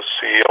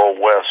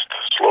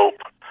clwestslope.com,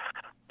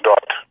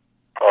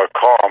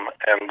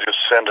 and just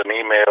send an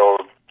email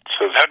that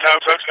says...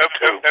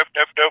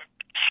 No.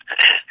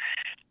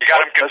 You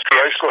got him confused.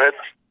 Mr. Rice, go ahead.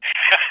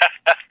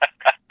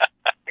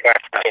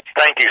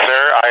 Thank you,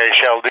 sir. I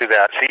shall do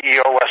that.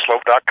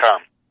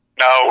 CEOWestSlope.com.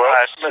 No,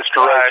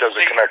 Mr. Rice has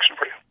a connection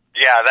for you.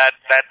 Yeah,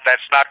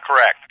 that's not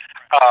correct.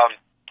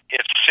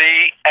 It's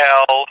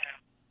CL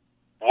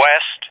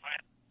West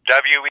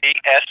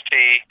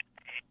SWEST,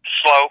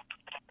 slope,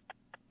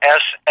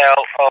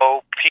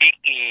 SLOPE,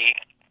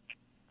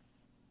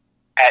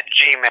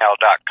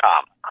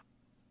 @gmail.com.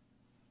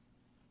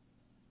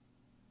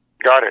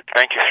 Got it.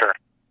 Thank you, sir.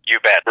 You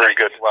bet. Very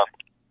good. Well,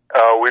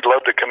 we'd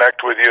love to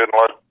connect with you and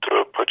love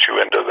to put you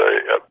into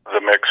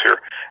the mix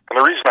here. And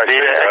the reason I say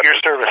that, at your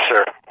service,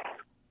 sir.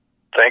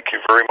 Thank you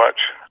very much.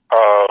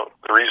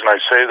 The reason I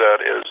say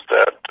that is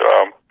that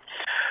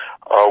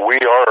we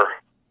are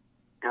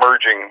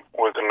merging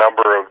with a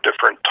number of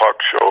different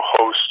talk show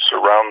hosts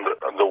around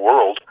the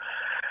world,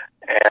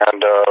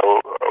 and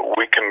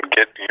we can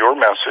get your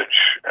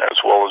message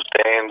as well as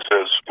Dane's,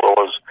 as well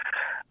as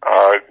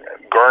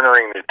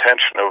garnering the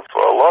attention of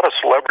a lot of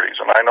celebrities.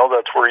 And I know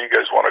that's where you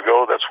guys want to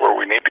go. That's where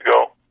we need to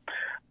go.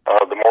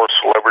 The more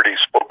celebrity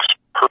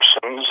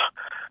spokespersons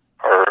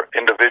or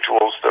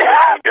individuals that we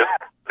can get,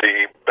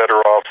 the better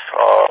off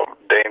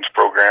Dane's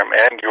program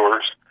and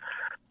yours.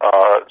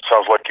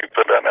 Sounds like you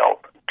put in a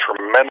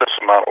tremendous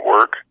amount of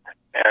work,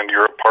 and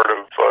you're a part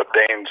of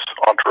Dane's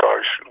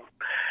entourage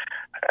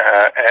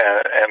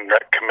and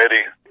that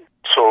committee.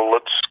 So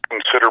let's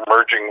consider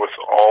merging with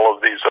all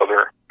of these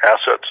other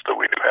assets that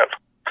we do have.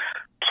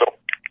 So,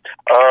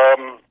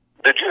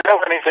 did you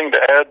have anything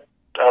to add,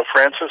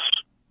 Francis?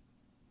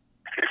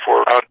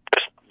 Before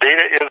this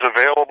data is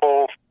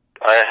available,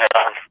 I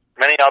have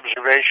many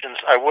observations.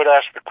 I would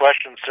ask the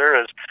question,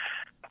 sir, is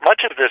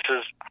much of this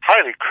is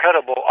highly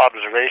credible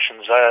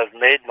observations I have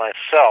made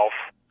myself,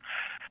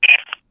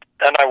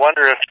 and I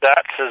wonder if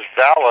that's as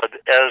valid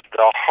as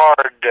the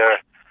hard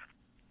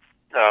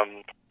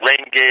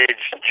rain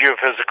gauge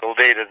geophysical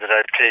data that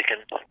I've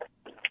taken.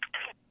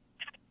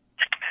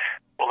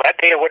 Well, that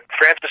data,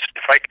 Francis,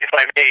 if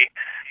I may,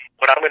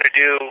 what I'm going to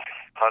do,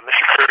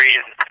 Mr. Curry,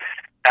 and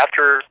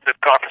after the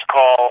conference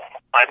call,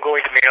 I'm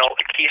going to mail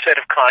a key set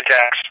of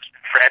contacts.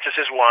 Francis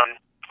is one.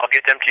 I'll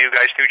get them to you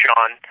guys through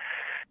John,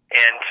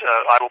 and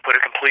I will put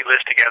a complete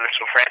list together.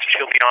 So Francis,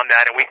 you'll be on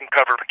that, and we can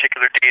cover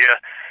particular data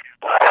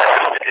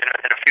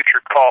in a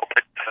future call.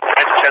 But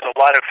Francis has a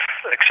lot of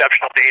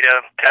exceptional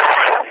data.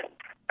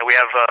 And we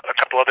have a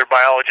couple other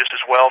biologists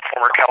as well,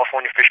 former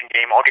California Fish and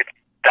Game. I'll get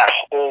that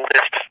whole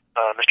list,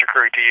 Mr.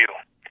 Curry, to you.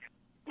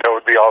 That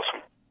would be awesome.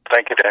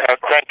 Thank you, Dan.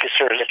 Thank you,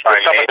 sir. Some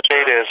of the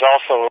data is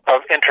also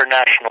of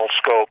international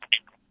scope,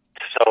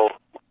 so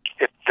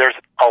there's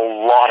a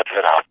lot of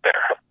it out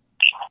there.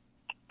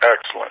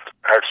 Excellent.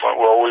 Excellent.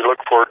 Well, we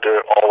look forward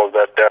to all of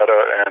that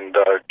data and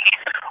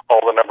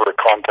all the number of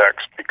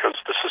contacts, because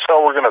this is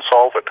how we're going to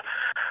solve it.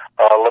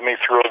 Let me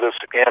throw this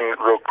in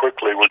real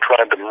quickly. We're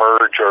trying to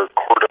merge our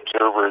court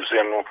observers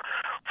in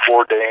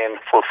for Dane,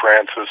 for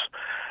Francis.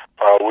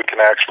 We can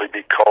actually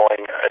be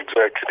calling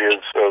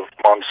executives of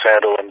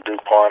Monsanto and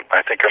DuPont.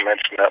 I think I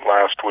mentioned that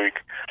last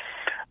week.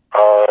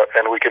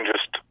 And we can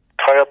just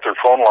tie up their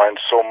phone lines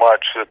so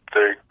much that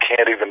they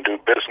can't even do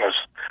business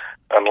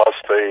unless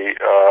they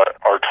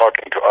are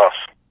talking to us.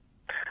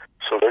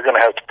 So they're going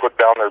to have to put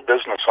down their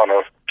business on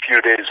a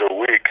few days a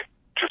week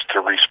just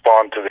to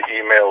respond to the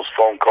emails,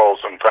 phone calls,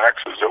 and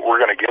faxes that we're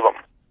going to give them.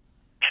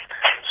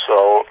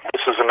 So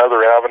this is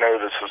another avenue.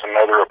 This is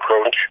another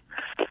approach.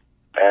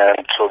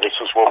 And so this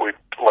is what we'd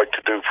like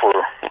to do for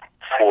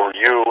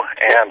you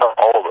and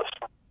all of us.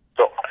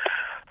 So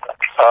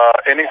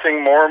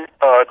anything more,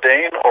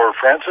 Dane or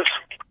Francis?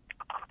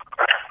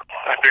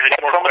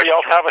 Somebody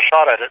else have a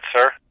shot at it,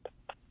 sir.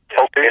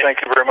 Okay, thank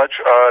you very much.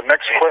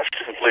 Next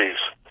question, please.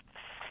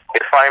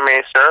 If I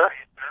may, sir?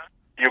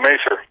 You may,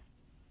 sir.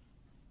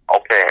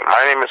 Okay,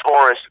 my name is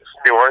Horace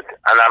Stewart,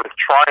 and I'm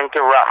trying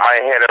to wrap my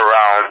head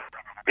around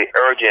the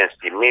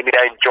urgency. Maybe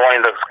I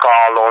joined this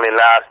call only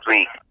last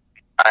week,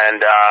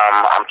 and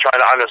I'm trying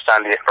to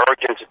understand the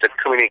urgency to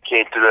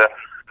communicate to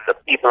the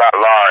people at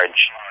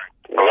large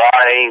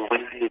why we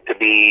need to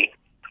be,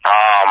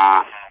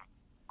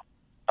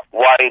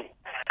 why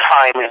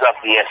time is of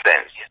the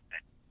essence.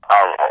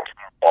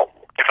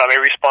 If I may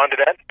respond to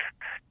that?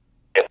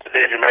 Yes,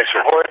 you may,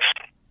 sir. Horace,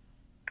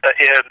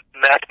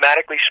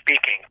 mathematically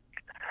speaking,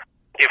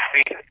 if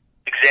we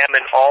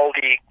examine all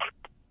the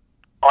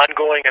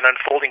ongoing and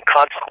unfolding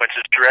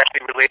consequences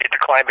directly related to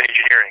climate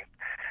engineering,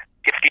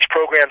 if these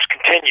programs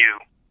continue,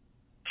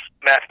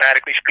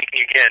 mathematically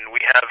speaking again, we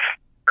have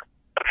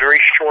a very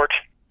short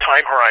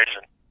time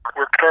horizon.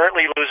 We're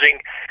currently losing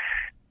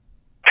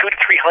 200 to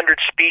 300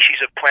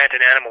 species of plant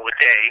and animal a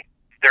day.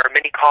 There are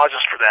many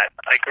causes for that,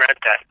 I grant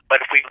that.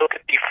 But if we look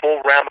at the full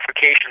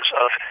ramifications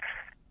of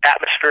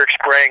atmospheric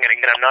spraying, and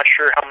again, I'm not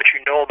sure how much you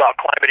know about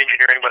climate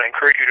engineering, but I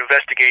encourage you to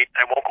investigate.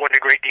 I won't go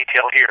into great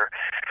detail here.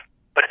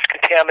 But it's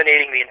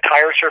contaminating the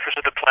entire surface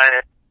of the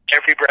planet,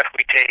 every breath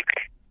we take,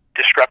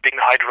 disrupting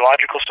the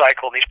hydrological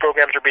cycle. And these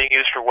programs are being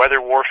used for weather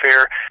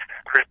warfare,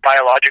 for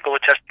biological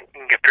testing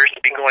appears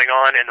to be going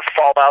on, and the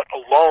fallout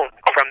alone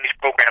from these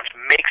programs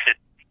makes it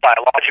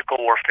biological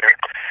warfare.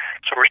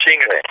 So we're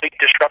seeing a complete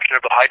disruption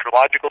of the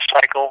hydrological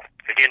cycle.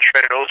 Again,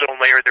 shredded ozone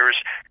layer. There's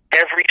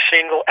every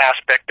single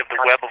aspect of the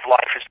web of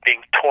life is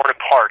being torn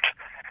apart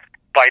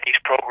by these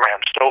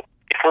programs. So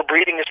if we're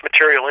breathing this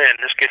material in,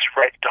 this gets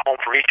right to home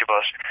for each of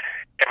us.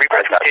 Every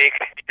breath we take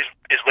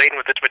is laden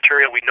with this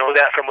material. We know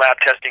that from lab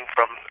testing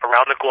from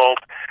around the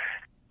globe.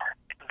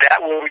 That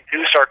will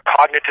reduce our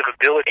cognitive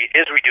ability.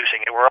 It is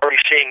reducing it. We're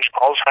already seeing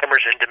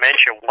Alzheimer's and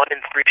dementia. 1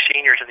 in 3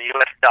 seniors in the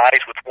U.S.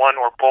 dies with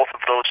one or both of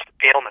those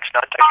ailments,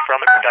 not dies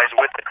from it, but dies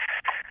with it.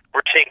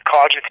 We're seeing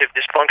cognitive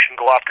dysfunction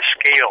go off the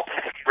scale,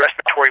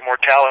 respiratory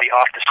mortality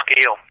off the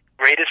scale.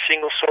 Greatest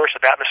single source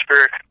of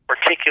atmospheric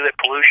particulate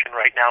pollution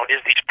right now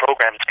is these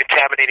programs. It's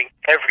contaminating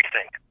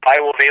everything.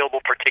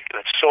 Bioavailable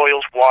particulates,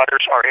 soils,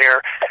 waters, our air.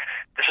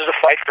 This is a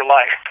fight for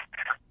life.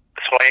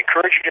 So I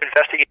encourage you to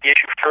investigate the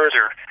issue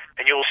further,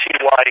 and you will see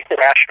why,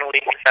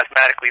 rationally,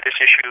 mathematically, this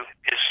issue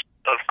is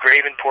of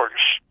grave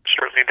importance,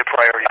 certainly the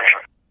priority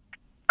issue.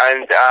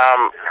 And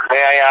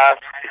may I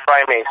ask, if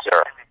I may,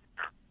 sir,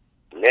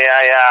 may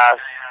I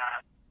ask,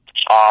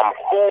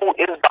 who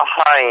is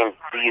behind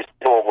these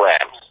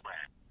programs?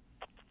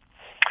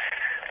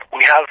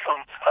 We have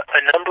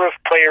a number of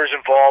players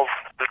involved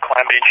with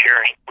climate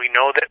engineering. We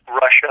know that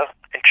Russia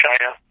and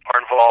China are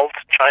involved.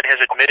 China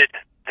has admitted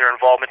their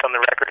involvement on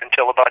the record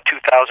until about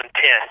 2010.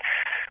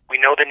 We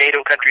know the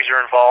NATO countries are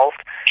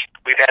involved.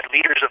 We've had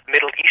leaders of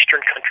Middle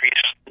Eastern countries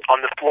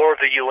on the floor of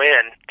the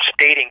UN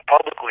stating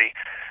publicly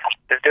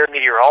that their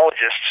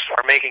meteorologists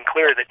are making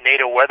clear that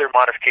NATO weather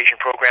modification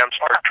programs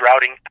are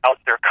droughting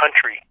out their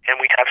country. And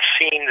we have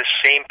seen the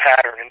same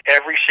pattern in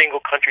every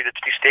single country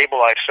that's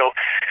destabilized. So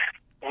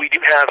we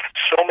do have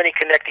so many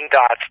connecting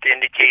dots to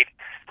indicate,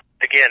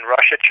 again,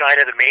 Russia,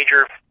 China, the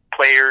major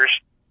players,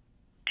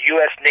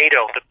 U.S.,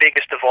 NATO, the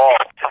biggest of all,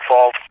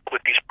 involved with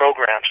these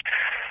programs.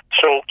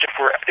 So if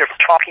we're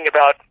talking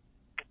about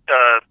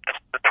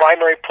the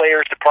primary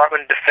players,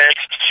 Department of Defense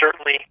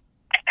certainly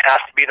has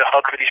to be the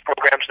hub for these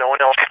programs. No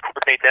one else can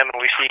coordinate them. And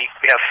we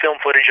have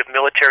film footage of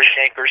military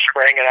tankers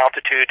spraying at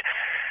altitude,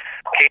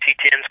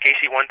 KC-10s,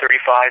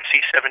 KC-135,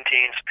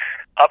 C-17s,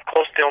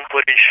 up-close film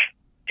footage,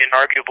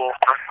 inarguable.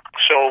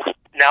 So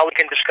now we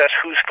can discuss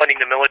who's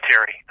funding the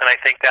military, and I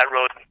think that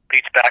road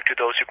leads back to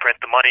those who print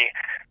the money,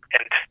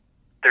 and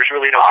there's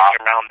really no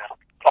getting around that.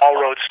 All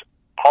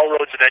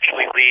roads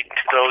eventually lead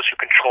to those who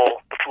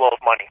control the flow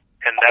of money,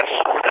 and that's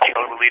the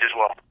road will lead as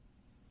well.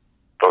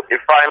 So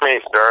if I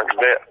may, sir,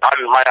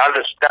 on my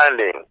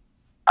understanding,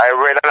 I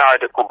read an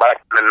article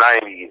back in the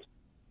 90s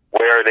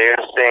where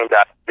they're saying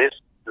that the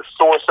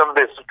source of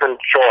this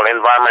control,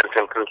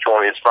 environmental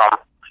control, is from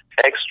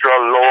extra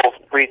low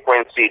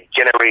frequency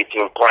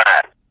generating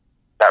plant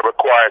that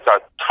requires a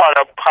ton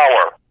of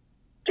power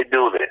to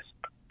do this.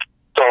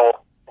 So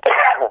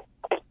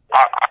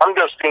I'm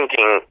just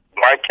thinking,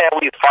 why can't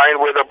we find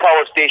where the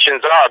power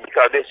stations are?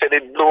 Because they said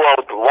it blew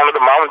out one of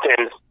the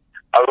mountains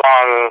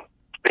along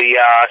the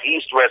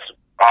east-west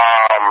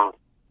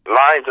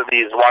lines of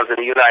these ones in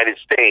the United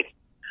States.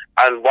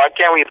 And why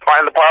can't we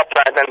find the power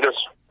plant and just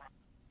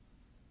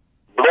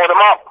blow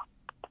them up?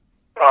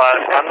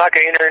 I'm not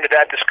going to enter into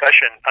that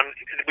discussion.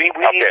 We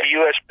need the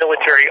U.S.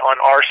 military on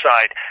our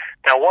side.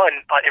 Now,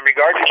 in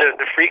regard to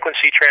the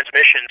frequency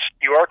transmissions,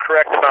 you are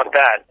correct about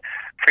that.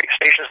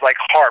 Stations like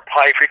HAARP,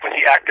 High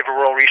Frequency Active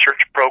Auroral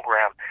Research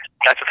Program,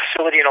 that's a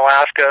facility in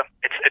Alaska.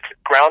 It's a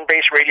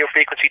ground-based radio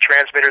frequency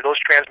transmitter. Those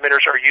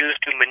transmitters are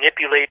used to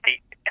manipulate the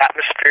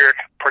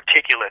atmospheric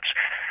particulates.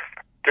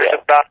 There's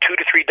about 2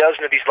 to 3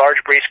 dozen of these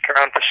large base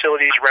ground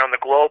facilities around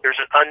the globe.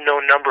 There's an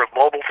unknown number of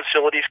mobile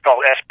facilities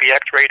called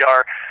SPX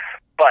radar.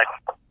 But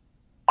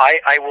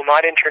I will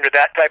not enter into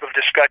that type of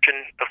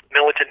discussion of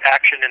militant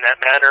action in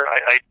that manner.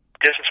 I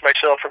distance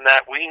myself from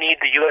that. We need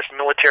the U.S.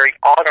 military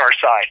on our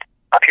side,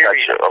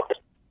 period.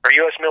 Our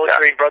U.S.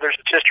 military brothers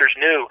and sisters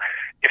knew,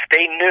 if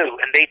they knew,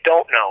 and they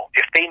don't know,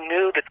 if they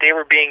knew that they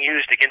were being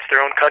used against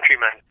their own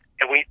countrymen,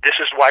 and this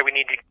is why we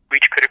need to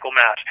reach critical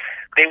mass,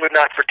 they would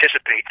not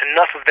participate.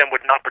 Enough of them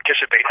would not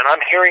participate. And I'm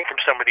hearing from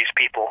some of these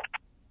people,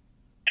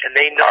 and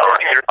they know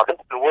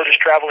the word is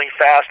traveling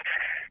fast.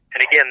 And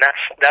again,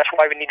 that's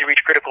why we need to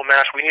reach critical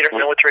mass. We need our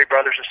military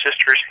brothers and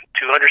sisters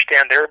to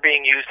understand they're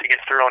being used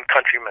against their own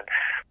countrymen.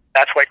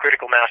 That's why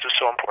critical mass is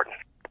so important.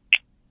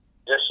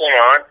 Yes,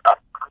 senor.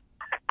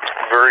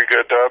 Very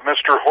good.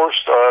 Mr.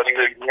 Horst,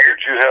 did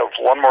you have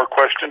one more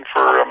question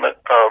for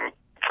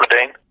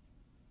Dane?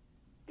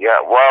 Yeah,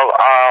 well,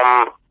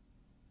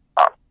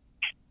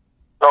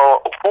 so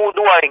who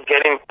do I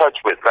get in touch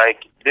with?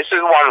 Like, this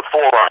is one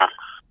forum,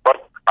 but,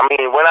 I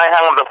mean, when I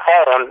hang up the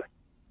phone,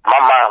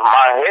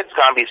 my head's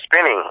going to be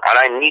spinning, and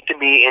I need to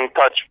be in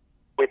touch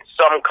with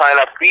some kind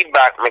of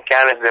feedback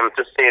mechanism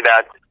to say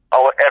that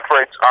our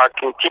efforts are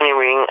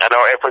continuing and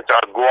our efforts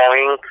are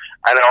growing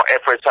and our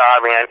efforts are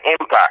having an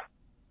impact.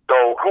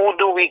 So who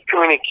do we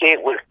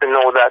communicate with to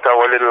know that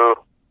our little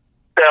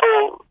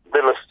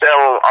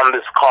cell on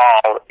this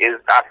call is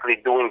actually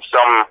doing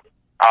some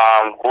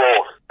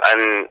growth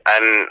and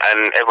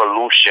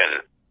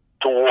evolution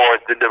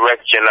towards the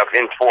direction of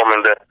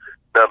informing the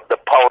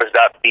powers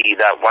that be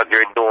that what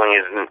they're doing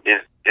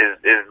is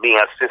being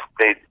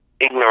assisted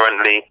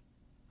ignorantly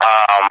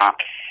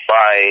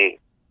by,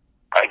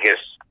 I guess,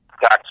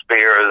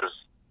 taxpayers'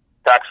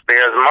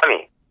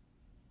 money.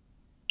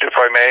 If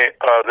I may,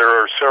 there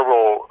are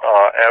several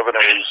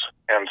avenues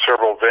and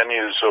several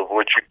venues of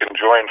which you can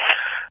join.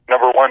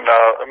 Number one,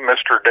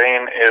 Mr.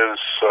 Dane is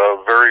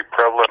very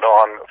prevalent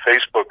on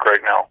Facebook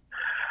right now.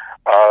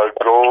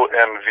 Go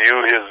and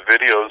view his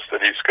videos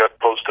that he's got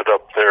posted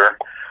up there.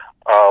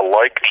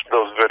 Like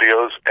those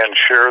videos and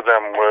share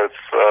them with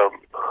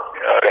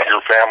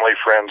your family,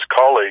 friends,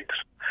 colleagues.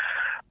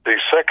 The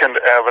second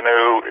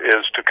avenue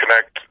is to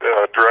connect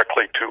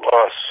directly to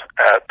us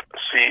at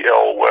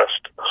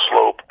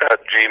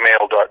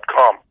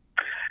clwestslope@gmail.com,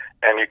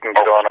 and you can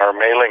get on our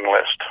mailing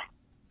list.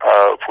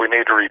 If we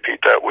need to repeat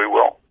that, we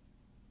will.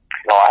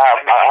 No, I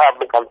have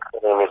become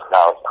this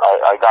now.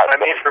 I got.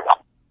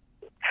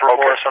 For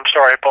Horace, I'm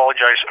sorry, I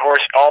apologize.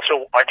 Horace,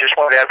 also, I just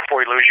wanted to add before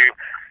we lose you,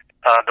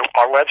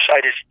 our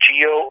website is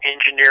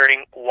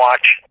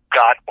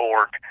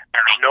geoengineeringwatch.org.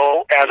 There's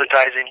no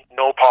advertising,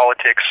 no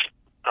politics.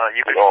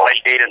 You can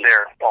find data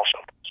there also.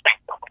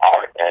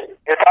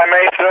 If I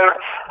may, sir.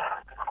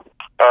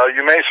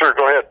 You may, sir.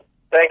 Go ahead.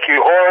 Thank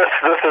you, Horace.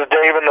 This is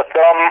Dave in the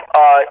Thumb.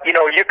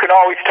 You can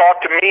always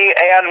talk to me,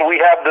 and we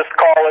have this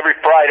call every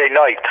Friday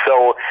night.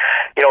 So,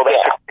 that's a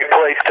great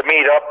place to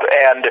meet up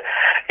and,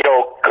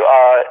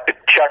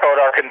 check out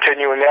our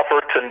continuing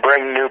efforts and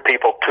bring new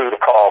people to the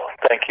call.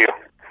 Thank you.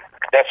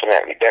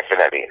 Definitely.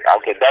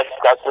 Okay,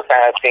 that's the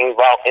kind of thing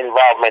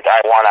involvement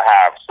I want to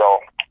have. So,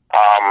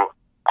 I'm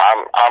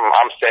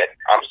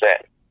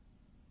set.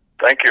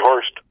 Thank you,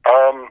 Horst.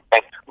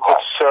 Let's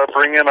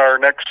bring in our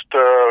next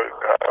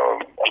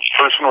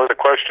person with a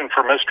question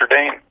for Mr.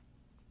 Dane.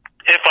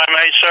 If I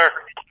may, sir.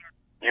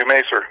 You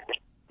may, sir. This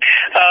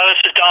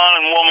is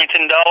Don in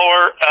Wilmington,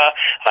 Delaware.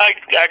 I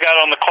got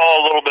on the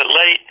call a little bit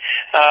late.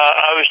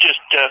 I was just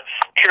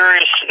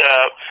curious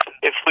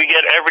if we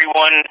get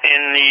everyone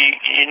in the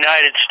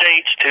United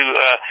States to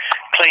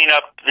clean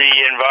up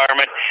the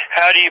environment,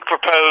 how do you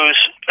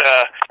propose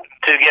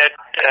to get,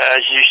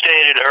 as you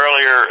stated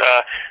earlier,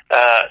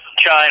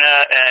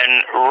 China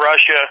and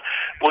Russia?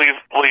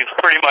 We've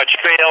pretty much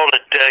failed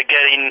at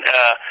getting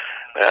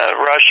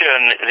Russia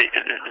and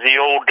the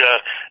old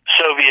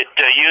Soviet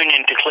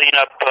Union to clean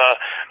up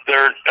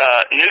their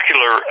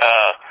nuclear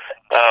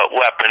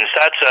weapons.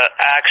 That's an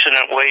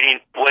accident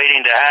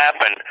waiting to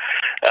happen.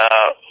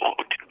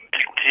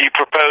 Do you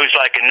propose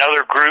like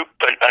another group,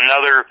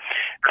 another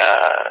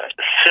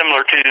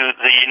similar to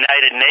the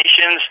United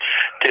Nations,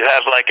 to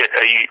have like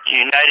a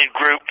united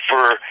group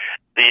for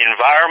the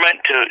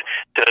environment to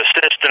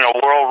assist in a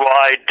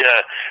worldwide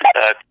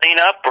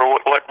cleanup, or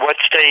what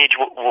stage?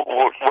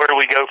 Where do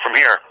we go from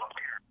here?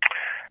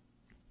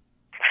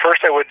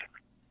 First, I would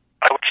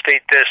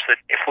state this: that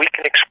if we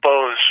can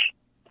expose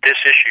this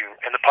issue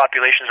and the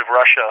populations of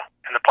Russia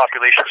and the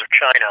populations of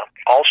China,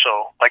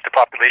 also like the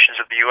populations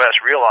of the U.S.,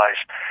 realize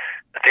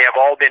that they have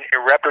all been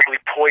irreparably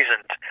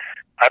poisoned,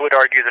 I would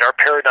argue that our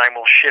paradigm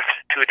will shift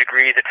to a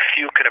degree that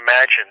few can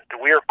imagine,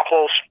 that we are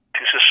close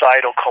to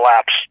societal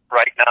collapse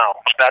right now.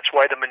 That's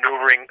why the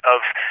maneuvering of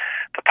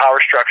the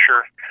power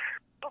structure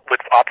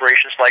with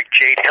operations like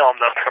Jade Helm,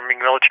 the upcoming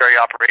military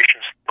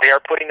operations, they are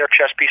putting their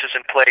chess pieces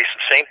in place.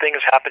 The same thing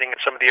is happening in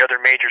some of the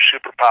other major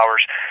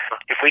superpowers.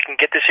 If we can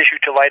get this issue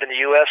to light in the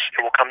U.S.,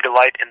 it will come to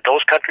light in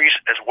those countries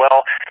as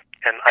well.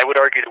 And I would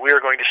argue that we are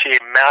going to see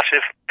a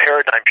massive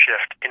paradigm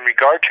shift. In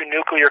regard to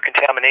nuclear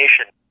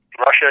contamination,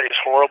 Russia is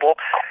horrible.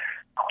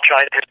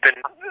 China has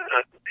been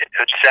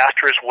a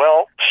disaster as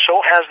well. So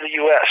has the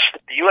U.S.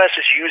 The U.S.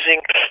 is using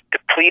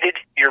depleted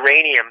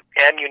uranium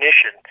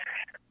ammunition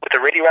with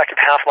a radioactive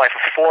half-life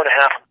of 4.5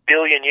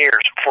 billion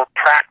years for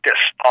practice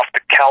off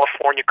the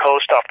California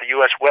coast, off the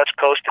U.S. West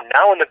Coast, and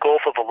now in the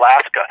Gulf of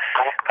Alaska.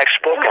 I've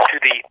spoken to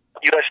the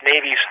U.S.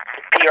 Navy's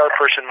PR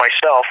person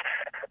myself,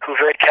 who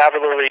very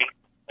cavalierly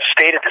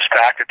stated this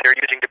fact, that they're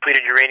using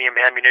depleted uranium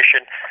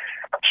ammunition.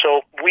 So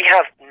we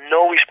have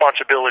no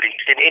responsibility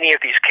in any of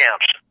these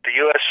camps. The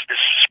U.S. is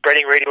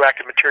spreading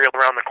radioactive material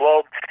around the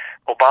globe.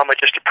 Obama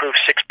just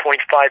approved $6.5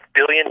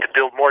 billion to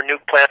build more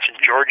nuke plants in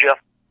Georgia,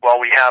 while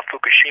we have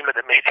Fukushima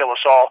that may kill us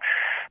all.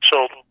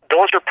 So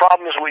those are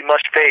problems we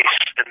must face,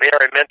 and they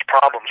are immense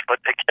problems. But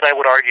again, I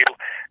would argue,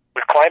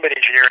 with climate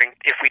engineering,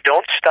 if we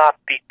don't stop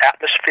the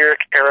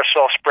atmospheric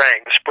aerosol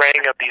spraying, the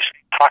spraying of these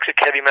toxic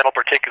heavy metal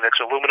particulates,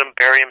 aluminum,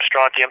 barium,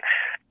 strontium,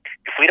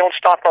 if we don't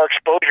stop our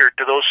exposure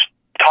to those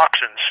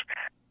toxins,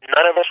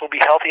 none of us will be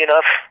healthy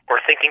enough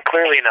or thinking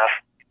clearly enough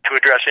to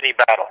address any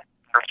battle.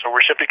 So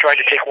we're simply trying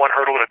to take one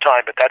hurdle at a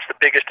time, but that's the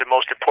biggest and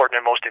most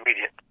important and most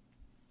immediate.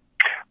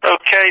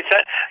 Okay,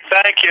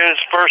 thank you. It's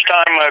the first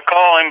time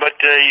calling, but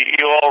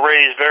you all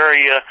raised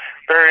very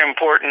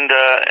important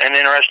and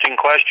interesting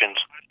questions.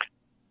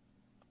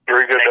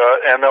 Very good.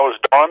 And that was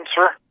Don,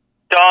 sir?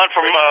 Don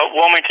from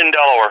Wilmington,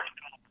 Delaware.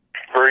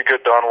 Very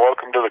good, Don.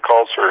 Welcome to the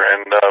call, sir.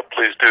 And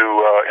please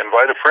do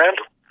invite a friend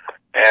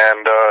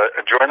and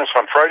join us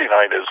on Friday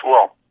night as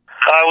well.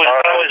 I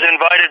was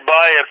invited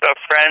by a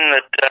friend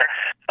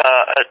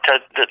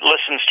that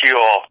listens to you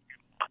all.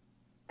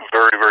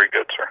 Very, very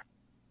good, sir.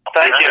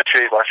 Thank you.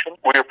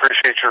 We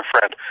appreciate your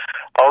friend.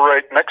 All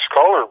right, next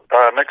caller.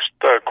 Next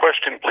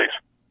question, please.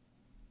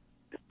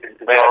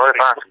 May I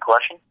ask a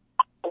question?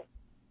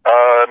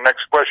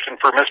 Next question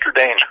for Mr.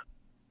 Dane.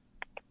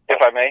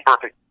 If I may.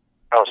 Perfect.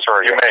 Oh,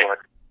 sorry. You may.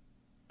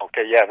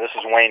 Okay, yeah, this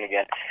is Wayne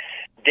again.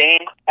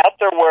 Dane, out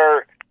there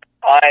where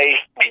I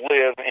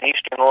live in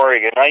eastern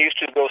Oregon, I used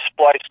to go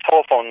splice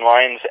telephone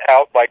lines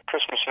out by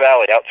Christmas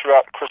Valley, out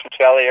throughout the Christmas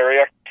Valley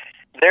area.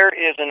 There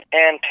is an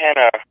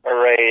antenna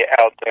array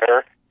out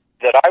there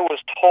that I was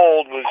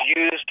told was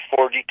used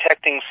for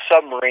detecting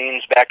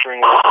submarines back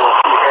during the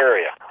World War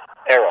II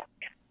era.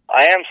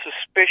 I am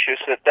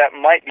suspicious that that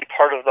might be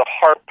part of the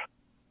HARP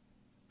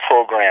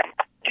program.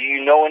 Do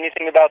you know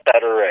anything about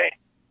that array?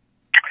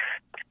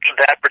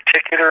 That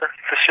particular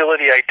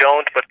facility, I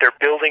don't, but they're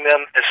building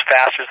them as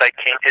fast as they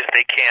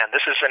can.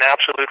 This is an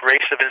absolute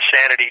race of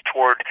insanity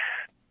toward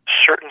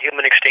certain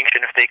human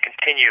extinction if they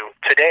continue.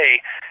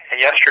 Today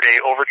and yesterday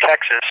over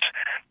Texas,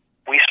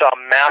 we saw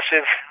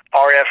massive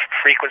RF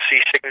frequency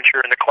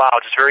signature in the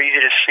clouds. It's very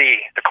easy to see.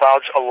 The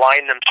clouds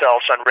align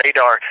themselves on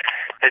radar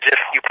as if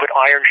you put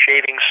iron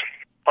shavings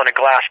on a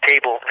glass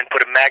table and put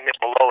a magnet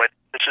below it.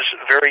 This is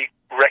a very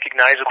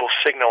recognizable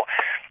signal.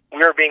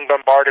 We are being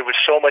bombarded with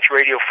so much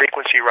radio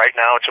frequency right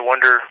now. It's a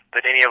wonder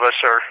that any of us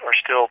are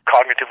still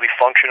cognitively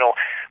functional.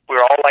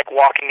 We're all like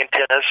walking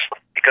antennas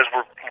because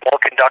we're more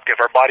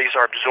conductive. Our bodies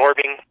are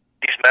absorbing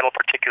these metal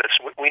particulates.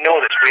 We know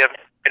this. We have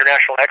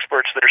international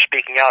experts that are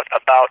speaking out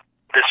about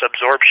this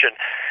absorption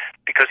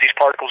because these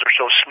particles are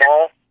so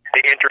small.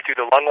 They enter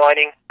through the lung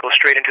lining, go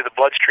straight into the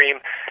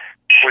bloodstream,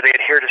 where they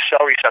adhere to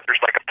cell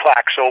receptors like a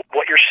plaque. So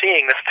what you're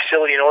seeing, this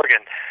facility in Oregon,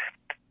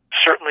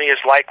 certainly is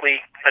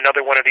likely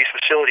another one of these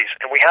facilities.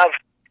 And we have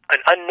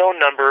an unknown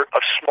number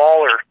of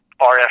smaller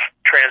RF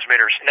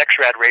transmitters,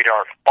 NexRad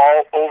radar,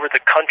 all over the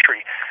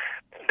country.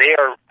 They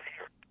are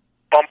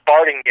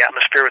bombarding the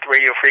atmosphere with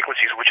radio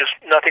frequencies, which is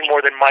nothing more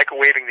than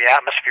microwaving the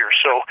atmosphere.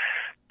 So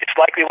it's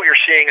likely what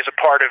you're seeing is a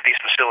part of these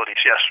facilities,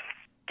 yes.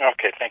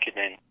 Okay, thank you,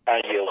 Dane.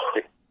 I yield.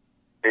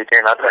 Hey,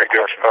 Dane, that's very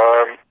good.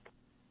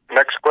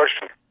 Next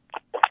question.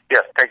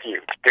 Yes, thank you.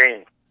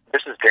 Dane,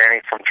 this is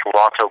Danny from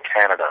Toronto,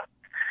 Canada.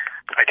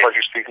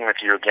 Pleasure speaking with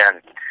you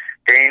again.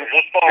 Dane,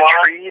 the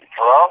tree...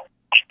 Hello?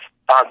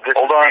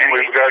 Hold on,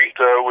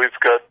 we've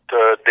got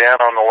Dan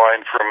on the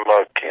line from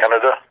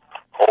Canada.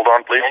 Hold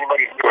on, please.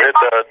 Go ahead,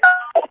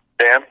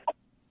 Dan.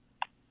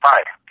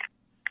 Hi.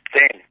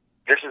 Dane,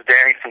 this is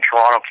Danny from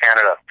Toronto,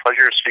 Canada.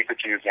 Pleasure to speak with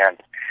you again.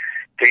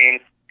 Dane,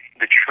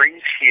 the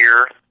trees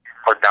here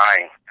are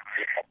dying.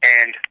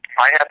 And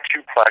I have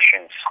two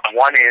questions.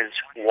 One is,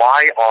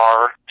 why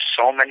are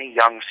so many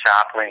young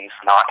saplings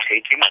not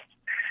taking?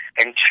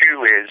 And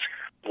two is,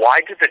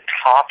 why do the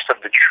tops of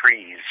the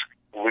trees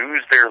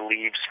lose their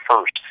leaves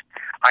first?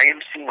 I am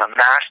seeing a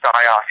mass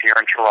die-off here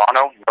in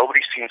Toronto.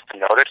 Nobody seems to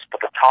notice,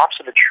 but the tops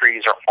of the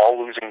trees are all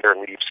losing their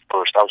leaves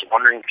first. I was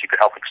wondering if you could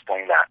help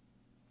explain that.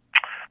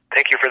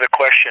 Thank you for the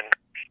question.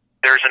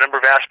 There's a number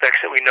of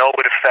aspects that we know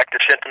would affect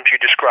the symptoms you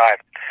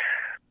described.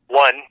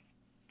 One,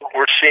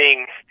 we're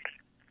seeing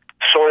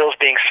soils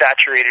being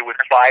saturated with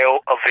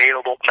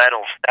bioavailable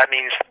metals. That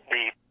means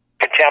the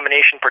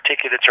contamination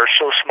particulates are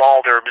so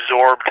small they're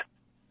absorbed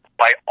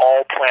by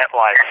all plant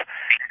life.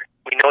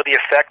 We know the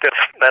effect of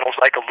metals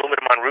like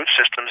aluminum on root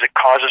systems. It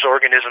causes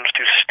organisms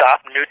to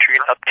stop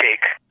nutrient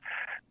uptake,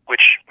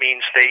 which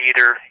means they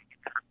either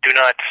do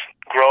not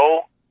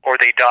grow or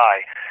they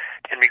die.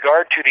 In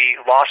regard to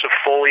the loss of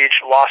foliage,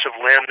 loss of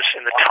limbs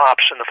in the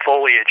tops and the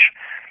foliage,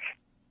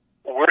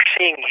 we're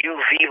seeing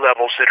UV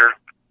levels that are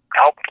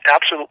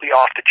absolutely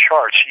off the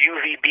charts.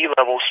 UVB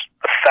levels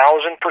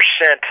 1,000%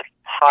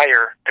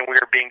 higher than we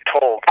are being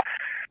told.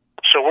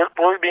 So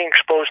we're being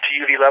exposed to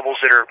UV levels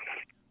that are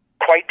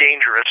quite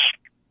dangerous,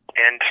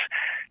 and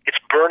it's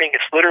burning.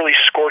 It's literally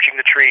scorching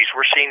the trees.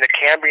 We're seeing the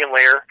Cambrian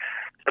layer,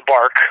 the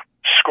bark,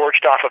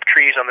 scorched off of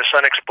trees on the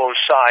sun-exposed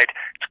side.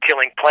 It's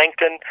killing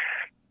plankton.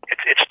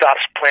 It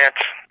stops plant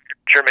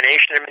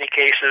germination in many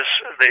cases.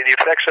 The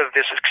effects of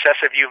this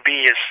excessive UV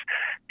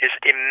is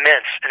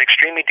immense and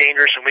extremely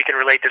dangerous, and we can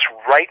relate this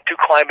right to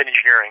climate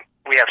engineering.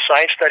 We have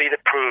science study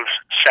that proves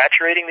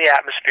saturating the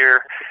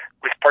atmosphere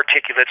with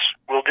particulates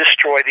will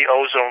destroy the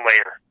ozone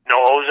layer. No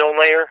ozone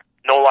layer,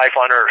 no life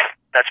on Earth.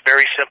 That's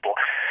very simple.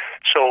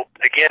 So,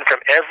 again,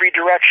 from every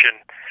direction,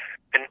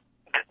 and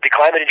the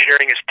climate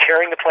engineering is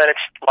tearing the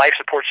planet's life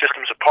support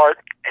systems apart,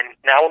 and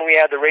now when we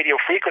add the radio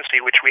frequency,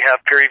 which we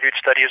have peer-reviewed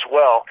study as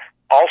well,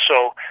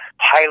 also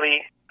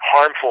highly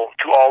harmful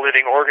to all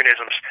living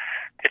organisms.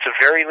 It's a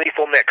very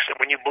lethal mix. And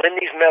when you blend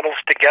these metals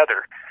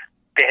together,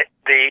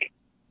 they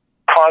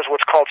cause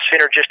what's called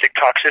synergistic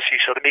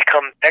toxicity. So they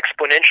become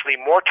exponentially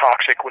more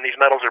toxic when these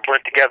metals are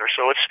blended together.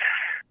 So it's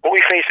what we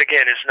face,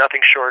 again, is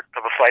nothing short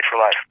of a fight for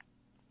life.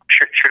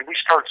 Should we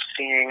start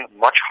seeing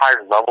much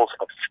higher levels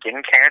of skin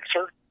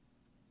cancer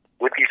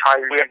with these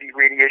higher UV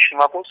radiation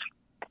levels?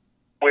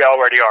 We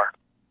already are.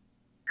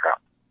 Yeah.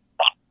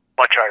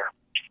 Much higher.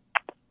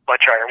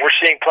 Much higher. We're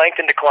seeing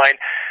plankton decline.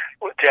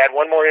 To add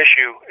one more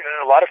issue,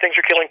 a lot of things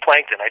are killing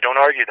plankton. I don't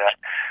argue that.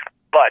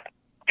 But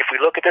if we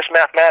look at this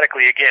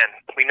mathematically again,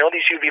 we know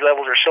these UV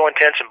levels are so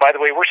intense, and by the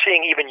way, we're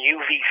seeing even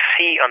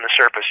UVC on the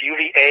surface.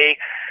 UVA,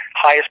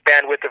 highest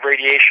bandwidth of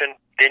radiation,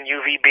 then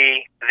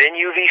UVB, then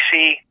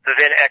UVC,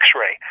 then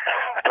X-ray.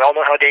 We all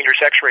know how dangerous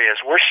X-ray is.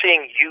 We're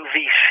seeing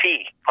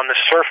UVC on the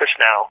surface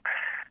now,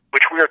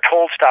 which we are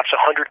told stops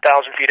 100,000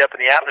 feet up in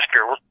the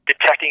atmosphere. We're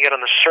detecting it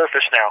on the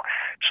surface now.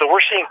 So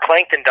we're seeing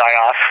plankton die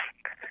off.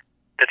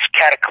 That's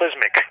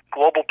cataclysmic.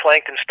 Global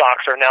plankton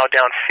stocks are now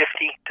down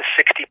 50 to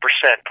 60%.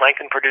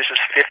 Plankton produces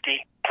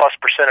 50+%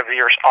 of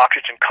the Earth's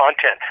oxygen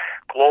content.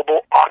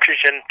 Global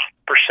oxygen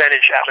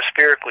percentage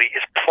atmospherically is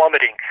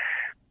plummeting.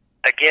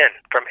 Again,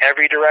 from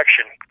every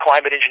direction,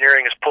 climate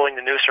engineering is pulling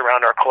the noose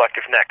around our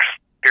collective necks.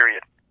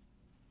 Period.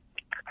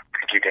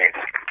 Thank you, Dane.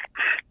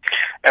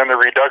 And the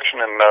reduction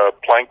in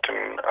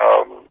plankton,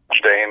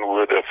 Dane,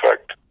 would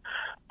affect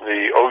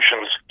the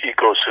ocean's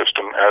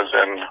ecosystem, as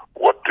in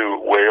what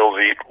do whales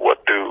eat,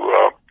 what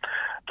do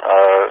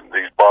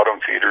these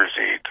bottom feeders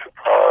eat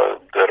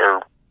that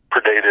are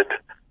predated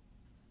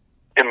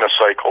in the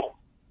cycle,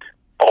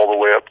 all the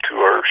way up to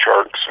our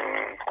sharks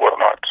and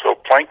whatnot. So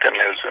plankton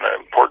is an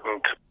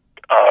important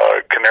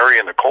canary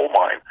in the coal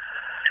mine,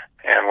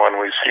 and when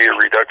we see a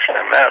reduction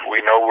in that, we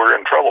know we're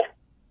in trouble.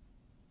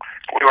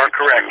 You are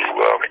correct.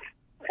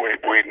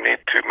 We need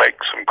to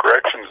make some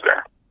corrections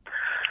there.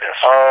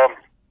 Yes.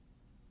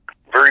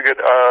 Very good.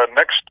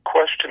 Next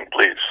question,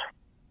 please.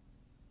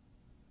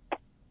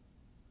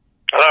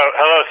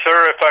 Hello,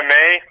 sir, if I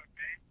may.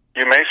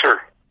 You may,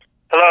 sir.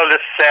 Hello, this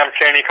is Sam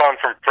Chaney calling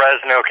from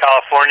Fresno,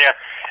 California,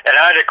 and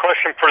I had a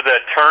question for the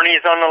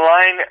attorneys on the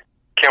line.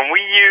 Can we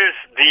use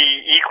the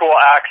Equal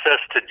Access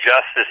to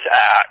Justice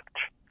Act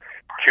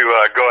to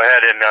go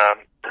ahead and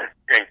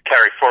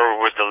carry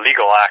forward with the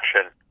legal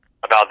action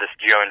about this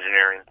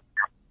geoengineering?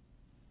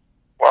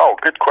 Wow,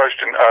 good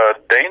question.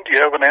 Dane, do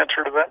you have an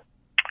answer to that?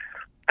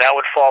 That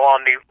would fall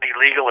on the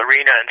legal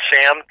arena. And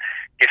Sam,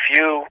 if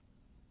you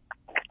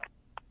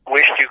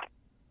wish to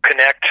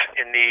connect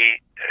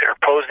or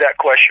pose that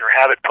question or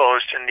have it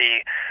posed in the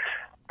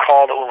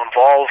call that will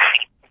involve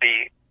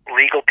the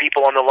legal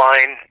people on the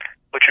line,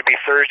 which would be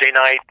Thursday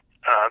night,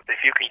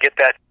 if you can get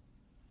that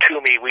to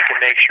me, we can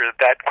make sure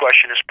that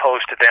question is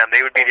posed to them.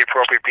 They would be the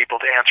appropriate people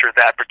to answer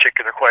that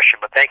particular question.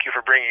 But thank you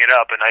for bringing it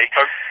up. And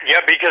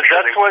because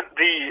that's what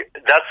the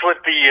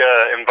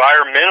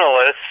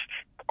environmentalists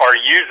are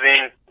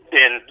using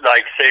in,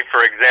 like, say,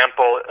 for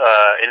example,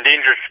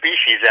 Endangered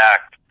Species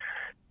Act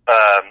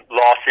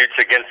lawsuits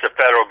against the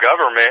federal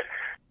government.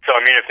 So,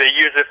 I mean, if they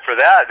use it for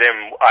that, then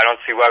I don't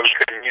see why we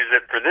couldn't use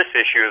it for this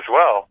issue as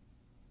well.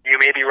 You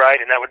may be right,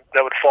 and that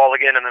would fall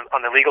again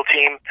on the legal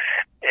team.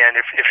 And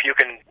if you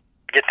can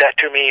get that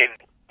to me and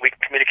we can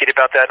communicate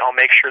about that, I'll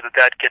make sure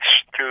that gets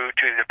through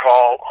to the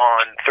call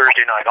on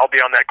Thursday night. I'll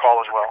be on that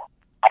call as well.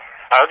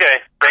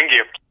 Okay, thank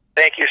you.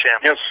 Thank you, Sam.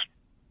 Yes,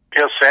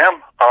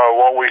 Sam,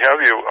 while we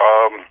have you,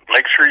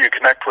 make sure you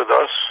connect with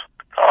us.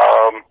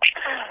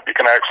 You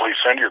can actually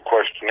send your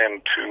question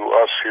in to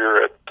us here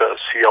at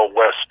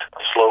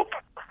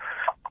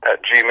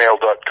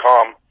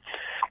clwestslope@gmail.com,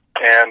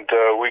 and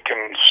we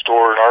can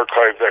store and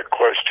archive that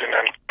question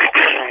and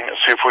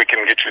see if we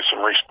can get you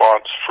some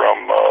response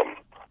from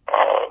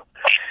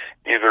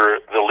either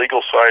the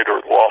legal side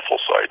or the lawful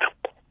side.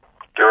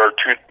 There are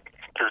two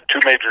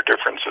major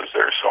differences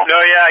there. So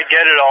no, yeah, I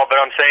get it all, but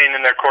I'm saying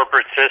in their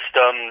corporate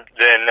system,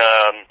 then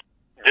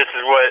this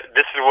is what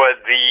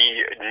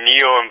the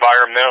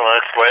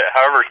neo-environmentalists,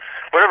 whatever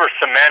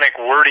semantic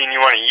wording you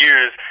want to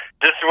use,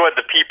 this is what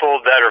the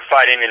people that are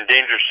fighting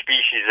Endangered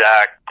Species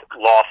Act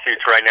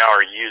lawsuits right now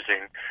are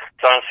using.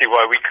 So I don't see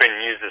why we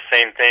couldn't use the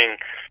same thing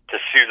to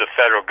sue the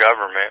federal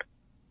government.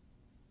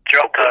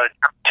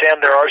 Sam,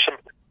 there are some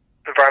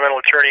environmental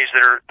attorneys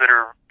that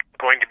are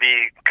going to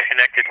be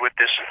connected with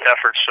this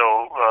effort,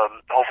 so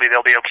hopefully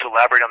they'll be able to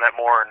elaborate on that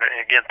more. And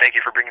again, thank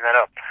you for bringing that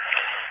up.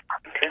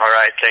 Okay. All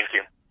right, thank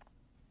you.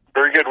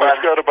 Very good.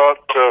 We've got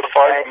about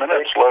 5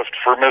 minutes left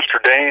for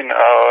Mr. Dane.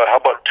 How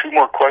about 2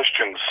 more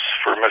questions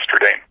for Mr.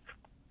 Dane?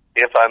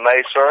 If I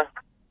may, sir.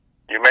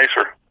 You may,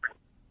 sir.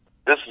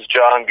 This is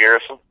John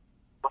Garrison.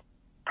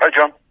 Hi,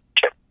 John.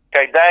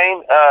 Okay,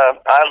 Dane, I'm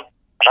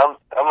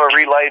going to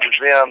relay to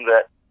them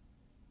that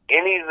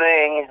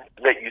anything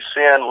that you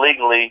send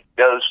legally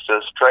goes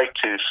straight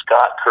to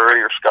Scott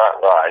Curry or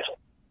Scott Rice,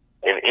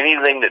 and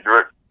anything that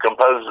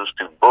composes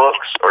to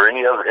books or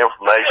any other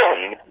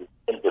information you need to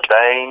send to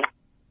Dane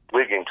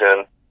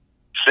Wigington,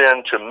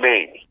 send to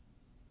me.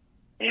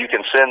 You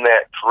can send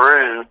that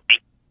through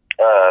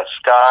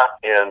Scott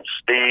and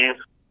Steve.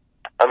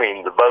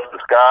 Both the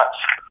Scotts,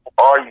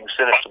 or you can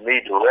send it to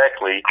me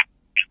directly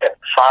at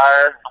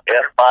FIRE,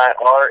 FIRE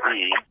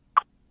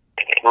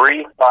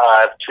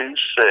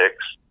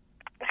 3526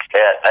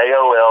 at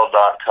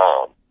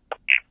AOL.com.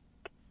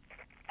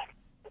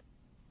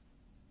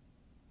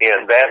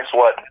 And that's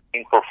what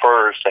he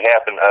prefers to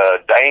happen.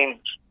 Dane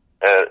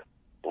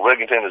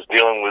Wigington is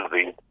dealing with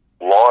the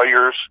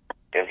lawyers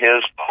in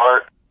his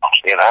part,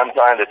 and I'm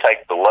trying to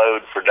take the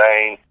load for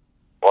Dane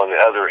on the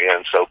other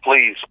end. So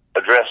please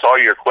address all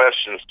your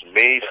questions to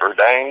me for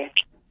Dane,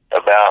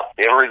 about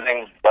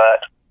everything but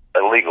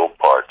the legal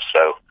part.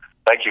 So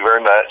thank you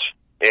very much.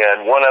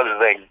 And one other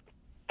thing,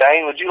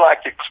 Dane, would you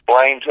like to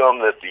explain to them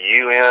that the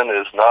UN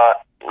is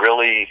not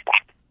really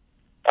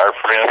our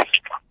friends?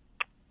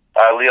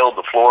 I yield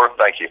the floor.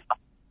 Thank you.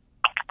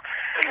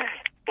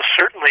 Well,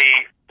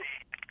 certainly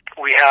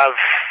we have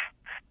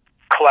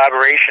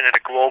collaboration at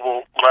a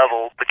global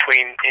level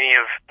between any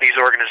of these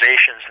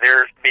organizations.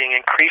 They're being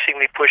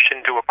increasingly pushed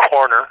into a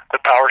corner, the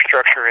power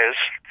structure is,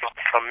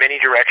 from many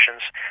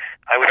directions.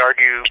 I would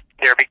argue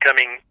they're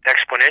becoming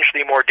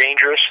exponentially more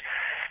dangerous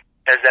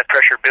as that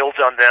pressure builds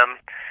on them.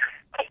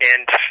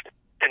 And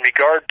in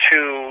regard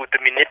to the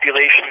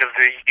manipulation of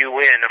the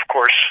UN, of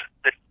course,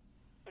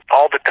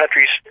 all the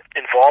countries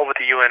involved with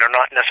the UN are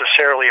not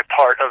necessarily a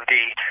part of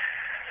the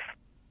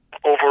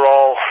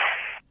overall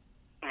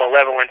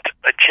malevolent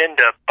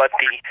agenda, but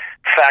the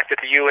fact that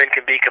the UN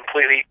can be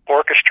completely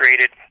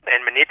orchestrated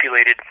and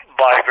manipulated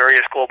by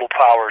various global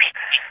powers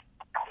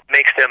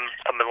makes them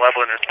a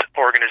malevolent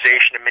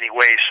organization in many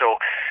ways. So,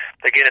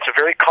 again, it's a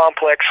very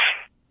complex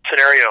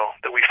scenario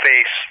that we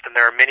face, and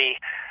there are many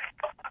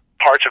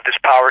parts of this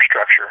power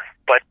structure.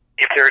 But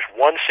if there's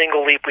one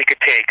single leap we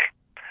could take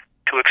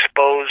to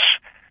expose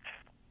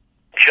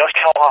just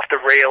how off the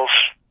rails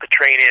the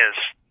train is,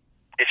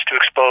 it's to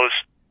expose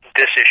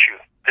this issue.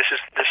 This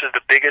is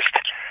the biggest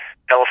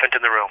elephant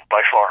in the room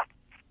by far.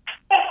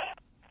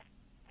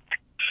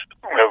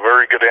 A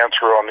very good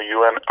answer on the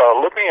UN.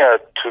 Let me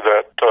add to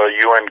that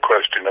UN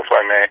question, if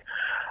I may.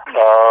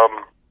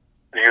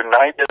 The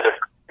United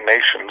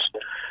Nations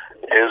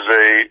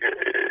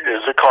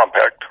is a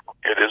compact.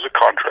 It is a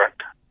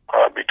contract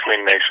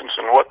between nations.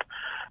 And what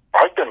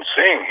I've been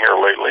seeing here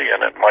lately,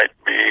 and it might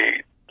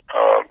be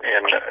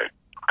in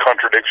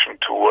contradiction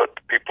to what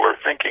people are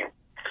thinking,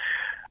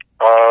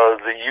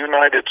 the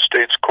United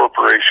States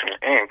Corporation,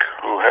 Inc.,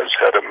 who has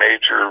had a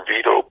major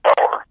veto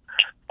power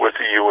with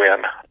the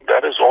UN,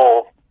 that is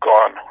all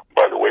gone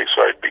by the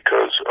wayside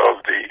because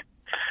of the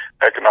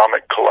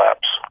economic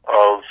collapse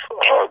of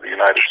the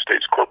United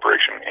States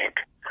Corporation, Inc.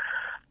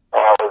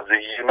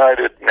 The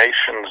United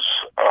Nations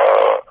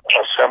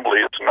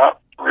Assembly is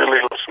not really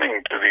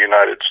listening to the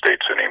United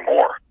States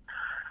anymore.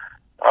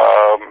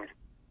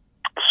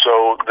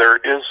 So there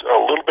is a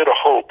little bit of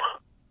hope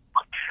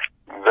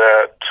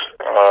that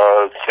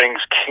things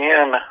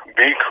can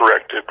be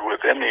corrected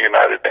within the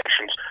United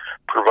Nations,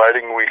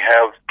 providing we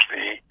have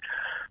the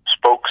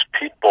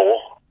spokespeople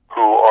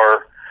who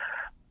are,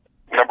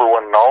 number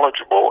one,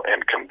 knowledgeable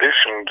and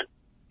conditioned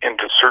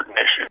into certain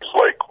issues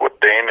like what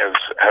Dane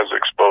has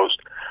exposed.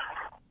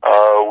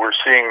 We're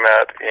seeing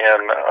that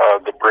in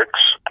the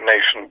BRICS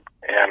nation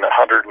and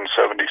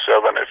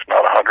 177, if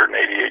not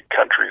 188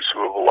 countries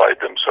who have allied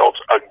themselves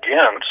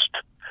against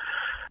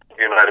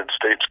United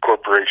States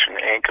Corporation,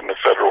 Inc. and the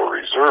Federal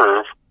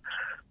Reserve.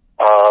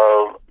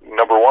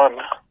 Number one,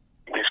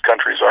 these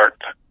countries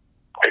aren't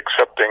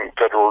accepting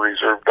Federal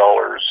Reserve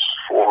dollars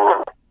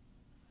for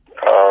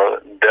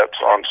debts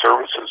on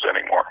services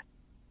anymore.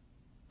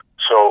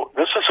 So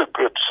this is a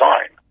good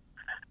sign.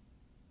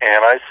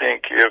 And I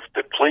think if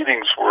the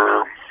pleadings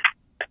were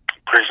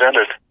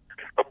presented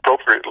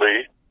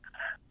appropriately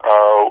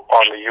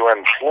on the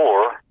UN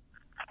floor,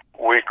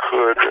 we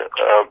could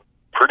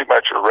pretty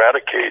much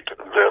eradicate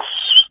this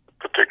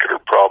particular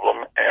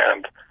problem.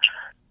 And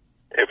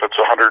if it's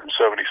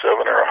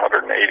 177 or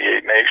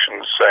 188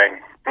 nations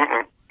saying,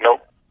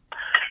 nope,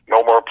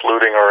 no more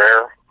polluting our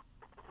air.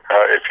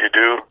 If you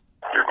do,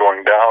 you're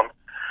going down,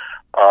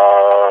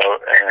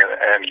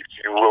 and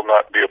you will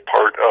not be a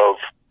part of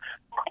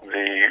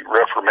the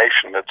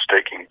reformation that's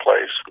taking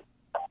place.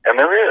 And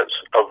there is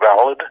a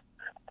valid,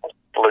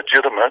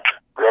 legitimate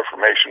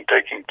reformation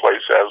taking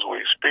place as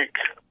we speak,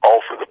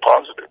 all for the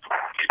positive.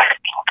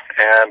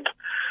 And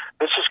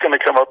this is going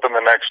to come up in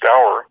the next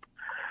hour.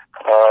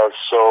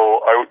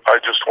 So I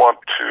just want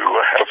to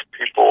have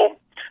people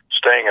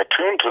staying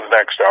attuned to the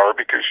next hour,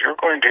 because you're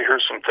going to hear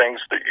some things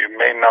that you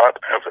may not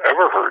have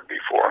ever heard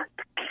before.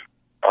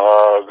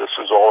 This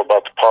is all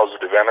about the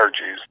positive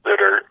energies that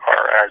are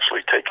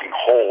actually taking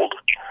hold.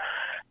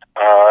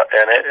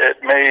 And it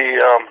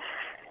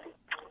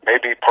may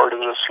be part of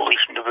the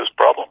solution to this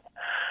problem.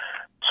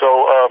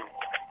 So,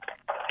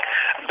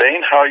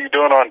 Dane, how are you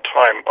doing on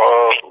time?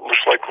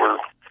 Looks like we're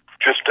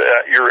just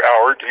at your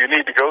hour. Do you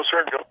need to go,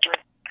 sir?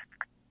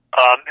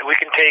 We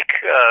can take,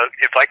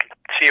 if I can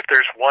see if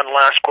there's one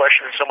last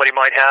question somebody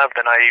might have,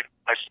 then I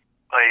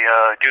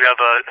do have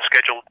a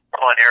scheduled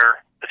on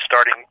air that's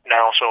starting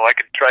now, so I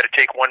could try to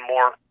take one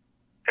more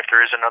if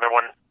there is another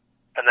one,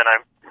 and then I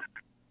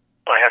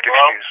have to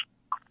excuse.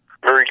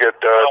 Very good.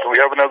 Do we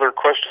have another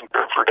question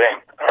for Dane,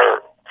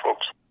 or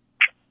folks?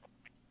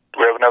 Do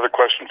we have another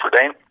question for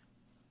Dane?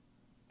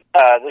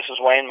 This is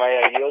Wayne.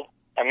 May I yield?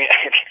 I mean,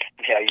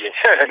 yeah, yield.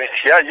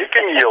 Yeah, you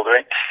can yield,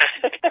 right?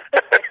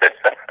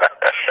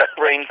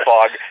 Rain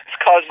fog. It's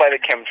caused by the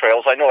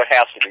chemtrails. I know it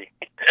has to be.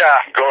 Yeah,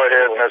 go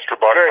ahead, Mr.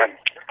 Buckman.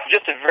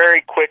 Just a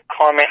very quick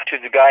comment to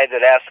the guy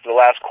that asked the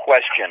last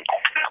question.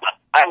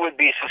 I would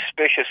be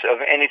suspicious of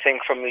anything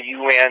from the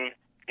UN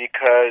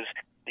because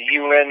the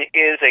UN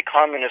is a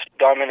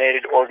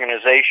communist-dominated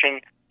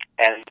organization,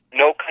 and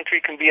no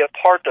country can be a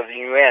part of the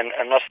UN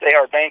unless they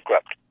are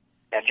bankrupt.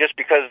 And just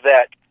because of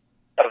that,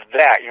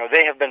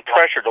 they have been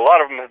pressured. A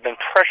lot of them have been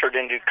pressured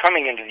into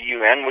coming into the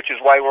UN, which is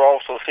why we're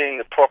also seeing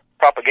the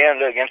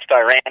propaganda against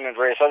Iran and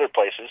various other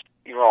places,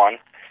 Iran.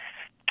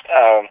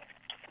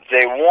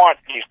 They want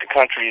these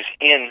countries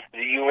in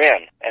the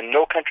UN, and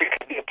no country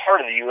can be a part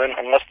of the UN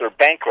unless they're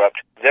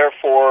bankrupt,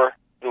 therefore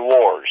the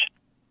wars.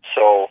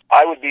 So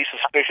I would be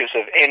suspicious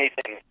of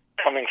anything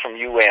coming from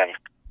UN.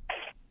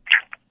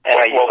 And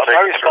I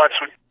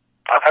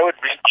would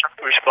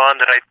respond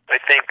that I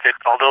think that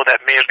although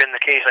that may have been the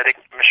case, I think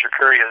Mr.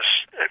 Curry has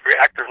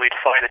actively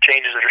defined the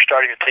changes that are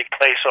starting to take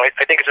place. So I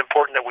think it's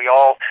important that we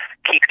all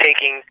keep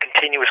taking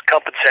continuous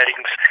compass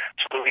settings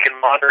so that we can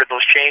monitor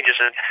those changes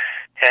and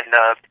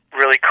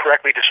really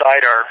correctly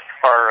decide our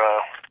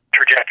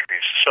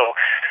trajectories. So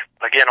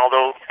again,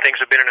 although things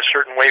have been in a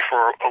certain way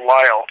for a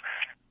while,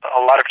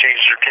 a lot of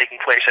changes are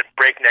taking place at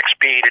breakneck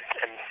speed,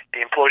 and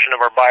the implosion of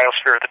our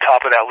biosphere at the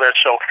top of that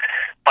list. So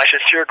my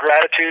sincere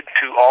gratitude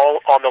to all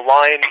on the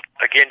line.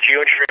 Again,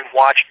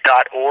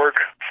 geoengineeringwatch.org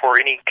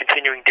for any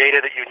continuing data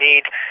that you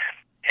need.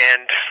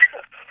 And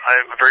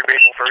I'm very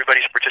grateful for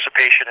everybody's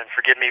participation, and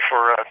forgive me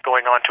for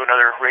going on to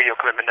another radio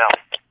commitment now.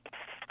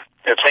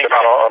 It's been an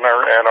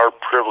honor and our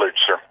privilege,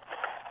 sir.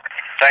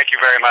 Thank you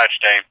very much,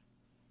 Dane.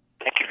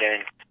 Thank you,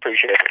 Dane.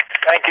 Appreciate it.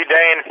 Thank you,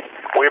 Dane.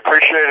 We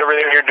appreciate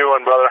everything you're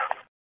doing, brother.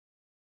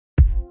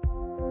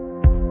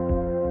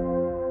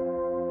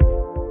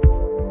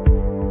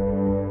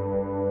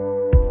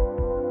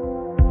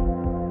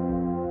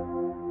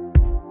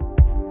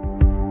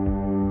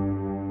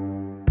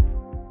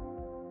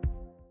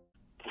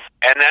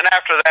 And then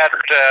after that,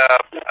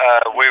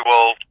 we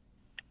will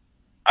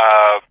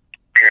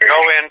go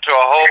into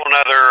a whole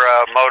other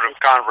mode of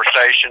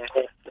conversation.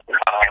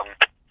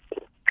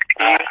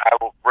 I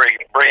will be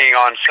bringing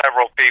on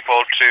several people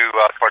to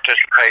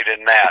participate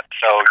in that.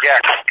 So, yeah,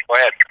 go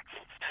ahead.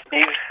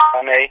 Steve,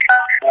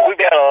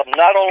 we've got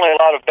not only a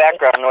lot of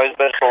background noise,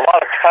 but it's a lot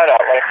of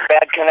cutout, like a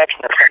bad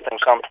connection or something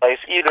someplace.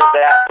 Either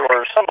that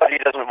or somebody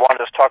doesn't want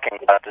us talking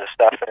about this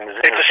stuff. And it's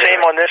the same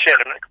on this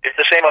end. It's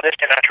the same on this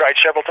end. I tried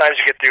several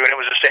times to get through, and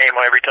it was the same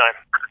every time.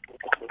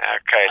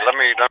 Okay, let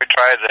me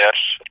try this.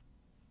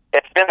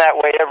 It's been that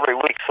way every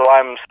week, so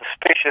I'm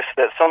suspicious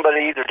that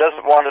somebody either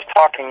doesn't want us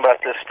talking about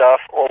this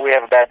stuff or we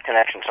have a bad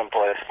connection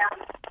someplace.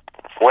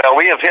 Well,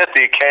 we have hit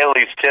the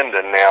Achilles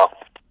tendon now.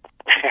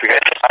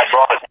 I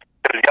brought it.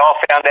 Have y'all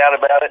found out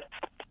about it?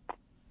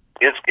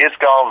 It's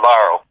gone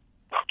viral.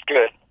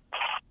 Good.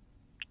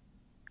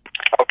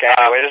 Okay,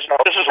 anyway,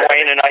 this is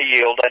Wayne, and I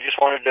yield. I just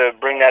wanted to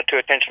bring that to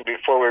attention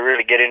before we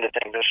really get into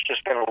things. There's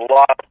just been a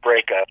lot of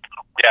breakup.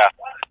 Yeah,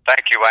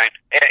 thank you, Wayne.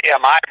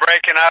 Am I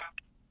breaking up?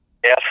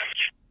 Yes.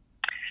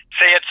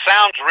 See, it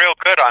sounds real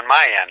good on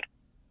my end.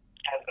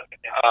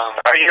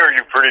 I hear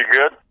you pretty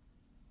good.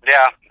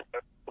 Yeah.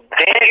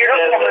 Dane, you're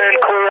coming in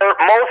clear.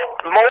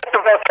 Most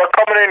of us are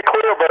coming in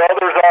clear, but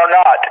others are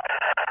not.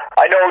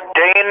 I know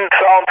Dane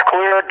sounds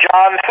clear,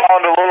 John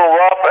sounds a little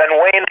rough,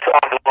 and Wayne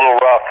sounds a little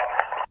rough.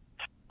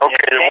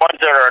 Okay, the ones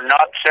that are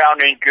not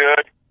sounding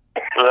good,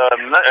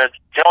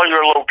 tell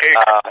your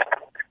location.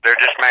 There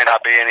just may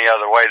not be any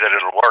other way that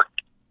it'll work.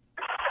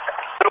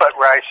 Do it,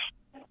 Rice.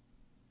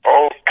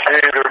 Okay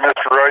there,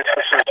 Mr. Rice.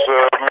 This is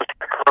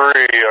Mr.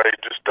 Curry. I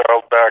just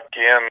dialed back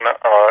in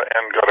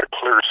and got a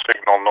clear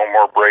signal, no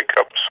more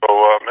breakup. So,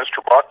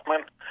 Mr.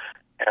 Bachman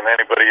and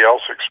anybody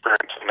else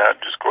experiencing that,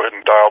 just go ahead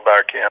and dial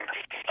back in.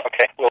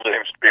 Okay, will do.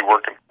 Seems to be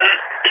working.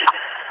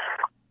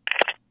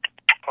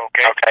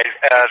 Okay.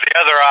 The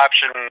other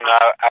option,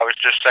 I was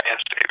just saying,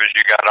 Steve, as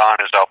you got on,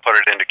 is I'll put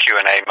it into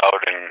Q&A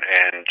mode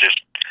and just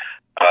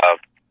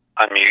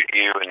unmute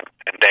you and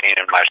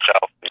Dane and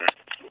myself, and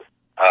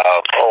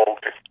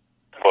okay.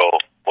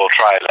 We'll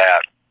try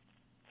that.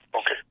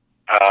 Okay.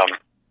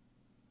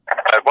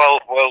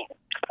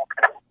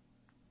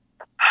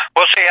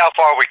 We'll see how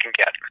far we can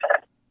get.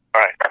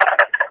 All right.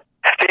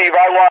 Steve,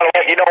 I want to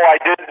let you know I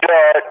did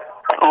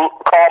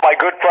call my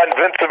good friend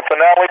Vincent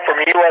Finelli from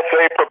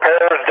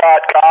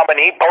USAPrepares.com, and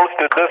he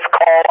posted this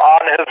call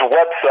on his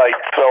website,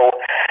 so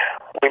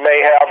we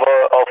may have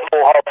a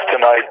full house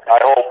tonight, I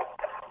hope.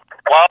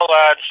 Well,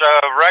 it's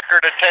a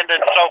record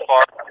attendance so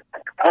far.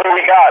 What do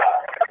we got?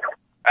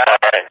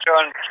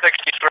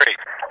 263.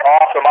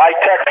 Awesome. I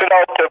texted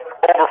out to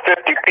over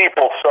 50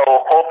 people, so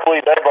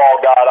hopefully they've all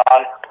got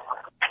on.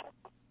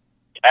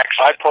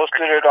 Excellent. I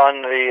posted it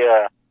on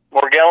the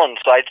Morgellon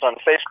sites on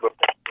Facebook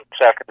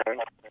this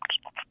afternoon.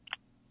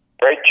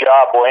 Great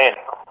job, Wayne.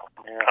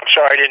 Yeah. I'm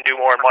sorry I didn't do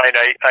more on mine.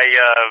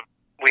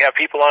 We have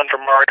people on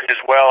from Mars as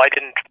well. I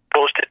didn't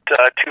post it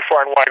too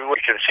far and wide.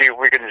 We can see if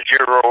we can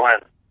zero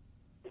in.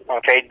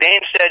 Okay,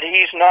 Dane said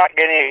he's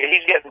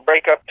getting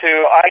breakup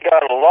too. I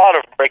got a lot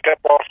of breakup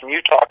off from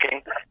you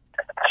talking.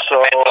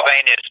 So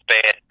Pennsylvania's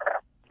bad.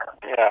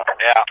 Yeah.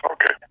 Yeah.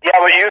 Okay. Yeah,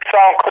 but you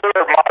sound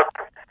clear,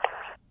 Mark.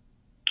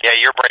 Yeah,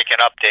 you're breaking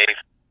up, Dave.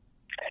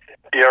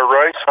 Yeah,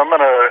 Rice, I'm going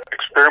to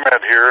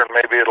experiment here, and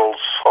maybe it'll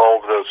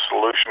solve the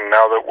solution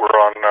now that we're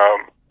on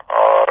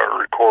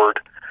record.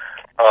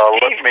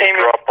 Let me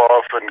drop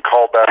off and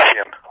call back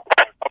in.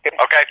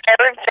 Okay.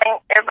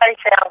 Everybody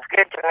sounds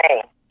good to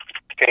me.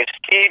 Okay,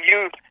 Steve,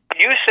 you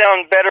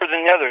sound better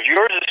than the others.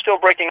 Yours is still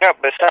breaking up,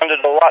 but it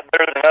sounded a lot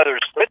better than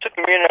others. It's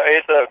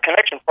a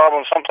connection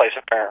problem someplace,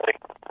 apparently.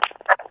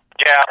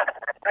 Yeah.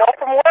 Well,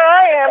 from where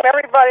I am,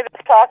 everybody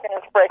that's talking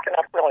is breaking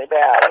up really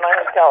bad, and I'm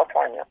in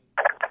California.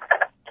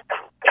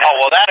 Oh,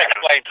 well, that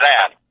explains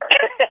that.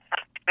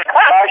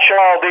 Hi,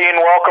 Charlene.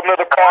 Welcome to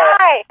the call.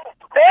 Hi.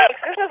 Thanks.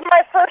 This is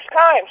my first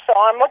time, so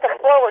I'm looking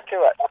forward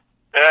to it.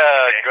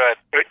 Good.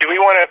 Do we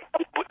want to?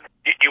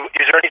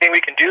 Is there anything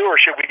we can do, or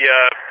should we?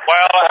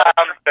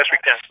 Best we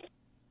can.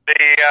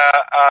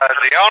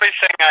 The only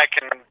thing I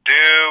can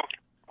do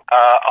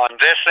on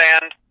this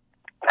end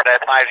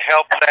that might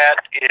help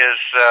that is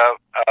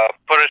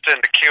put us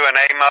into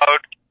Q&A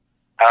mode.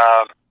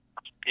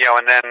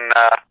 And then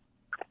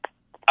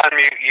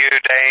unmute you,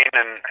 Dane,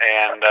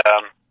 and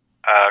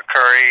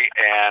Curry,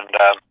 and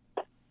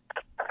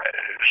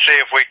see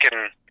if we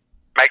can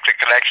make the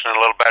connection a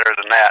little better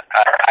than that.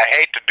 I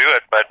hate to do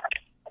it, but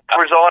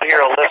whoever's on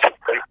here will listen.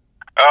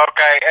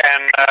 Okay,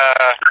 and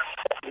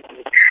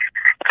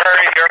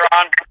Curry, you're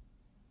on.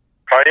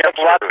 I have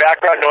a lot of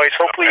background noise.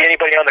 Hopefully,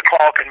 anybody on the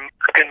call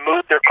can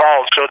mute their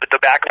calls so that the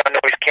background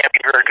noise can't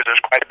be heard, because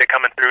there's quite a bit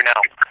coming through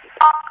now.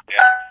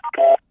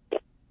 Yeah.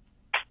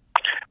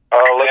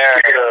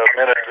 Let's give it a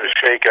minute to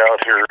shake out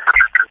here.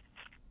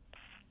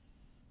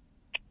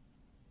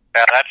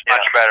 Yeah, that's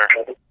much better.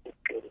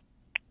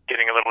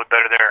 Getting a little bit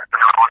better there.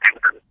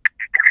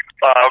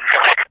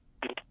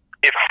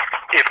 If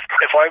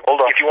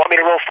you want me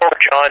to roll forward,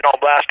 John,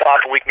 I'll blast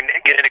off and we can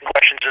get into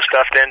questions and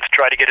stuff then to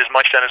try to get as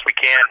much done as we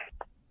can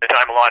the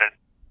time allotted.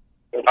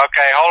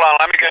 Okay, hold on.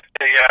 Let me get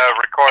the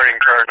recording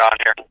turned on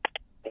here.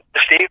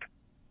 Steve?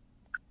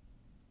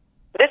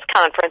 This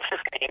conference is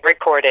being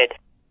recorded.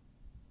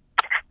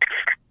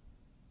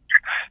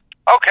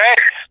 Okay.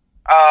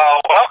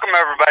 Welcome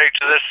everybody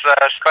to this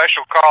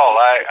special call.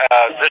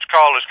 This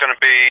call is going to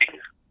be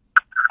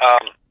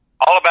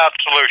all about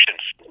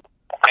solutions,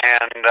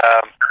 and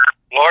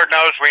Lord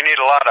knows we need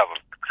a lot of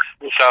them.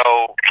 So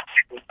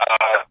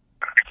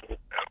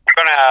we're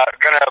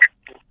gonna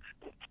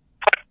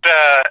put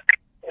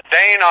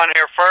Dane on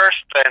here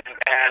first,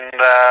 and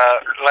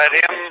let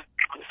him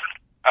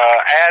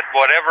add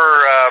whatever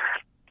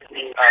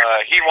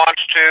he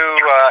wants to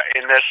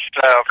in this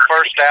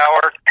first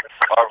hour,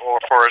 or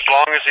for as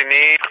long as he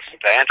needs,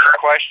 to answer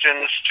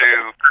questions,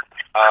 to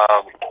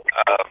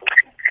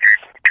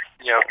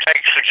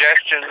take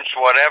suggestions,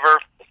 whatever.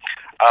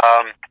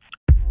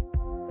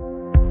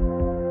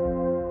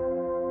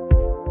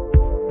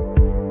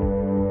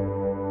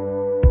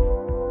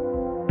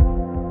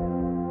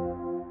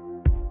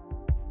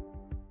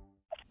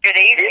 Good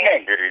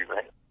evening. Good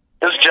evening.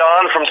 This is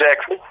John from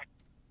Texas.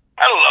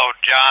 Hello,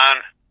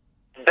 John.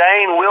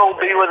 Dane will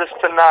be with us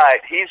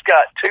tonight. He's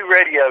got 2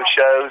 radio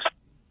shows.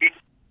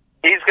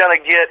 He's going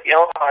to get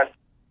on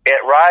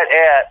right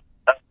at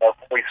when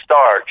we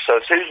start. So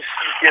as soon as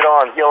you get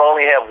on, he'll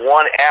only have 1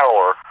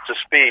 hour to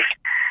speak.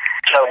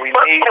 So we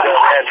need to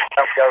let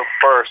him go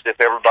first if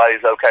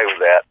everybody's okay with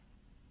that.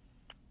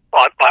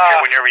 I'm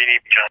here whenever you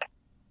need me, John.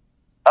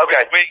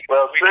 Okay.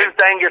 Well, as soon as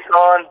Dane gets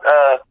on,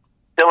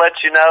 he'll let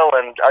you know,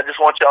 and I just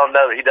want y'all to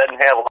know that he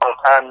doesn't have a lot of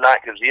time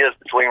tonight because he is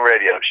between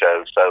radio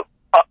shows. So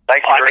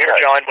thank you very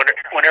much. John.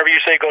 Whenever you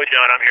say go,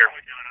 John, I'm here.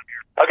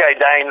 Okay,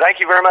 Dane. Thank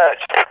you very much.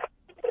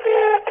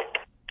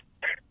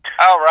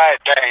 All right,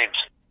 Dane.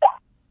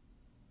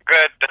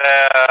 Good.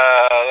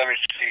 Let me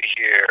see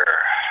here.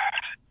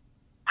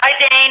 Hi,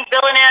 Dane.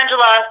 Bill and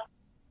Angela.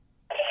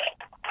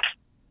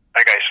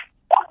 Hi, guys.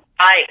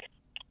 Hi.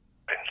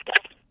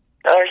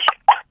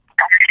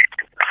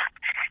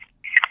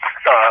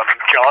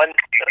 John,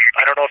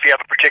 I don't know if you have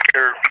a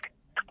particular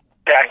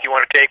tack you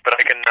want to take, but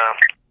I can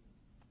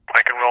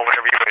roll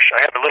whenever you wish.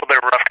 I have a little bit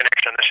of a rough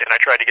connection on this end. I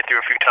tried to get through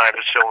a few times.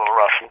 It's still a little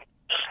rough.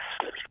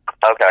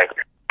 Okay.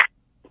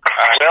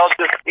 Well,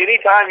 just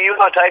anytime you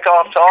want to take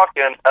off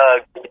talking,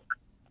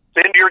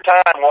 spend your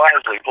time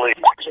wisely, please.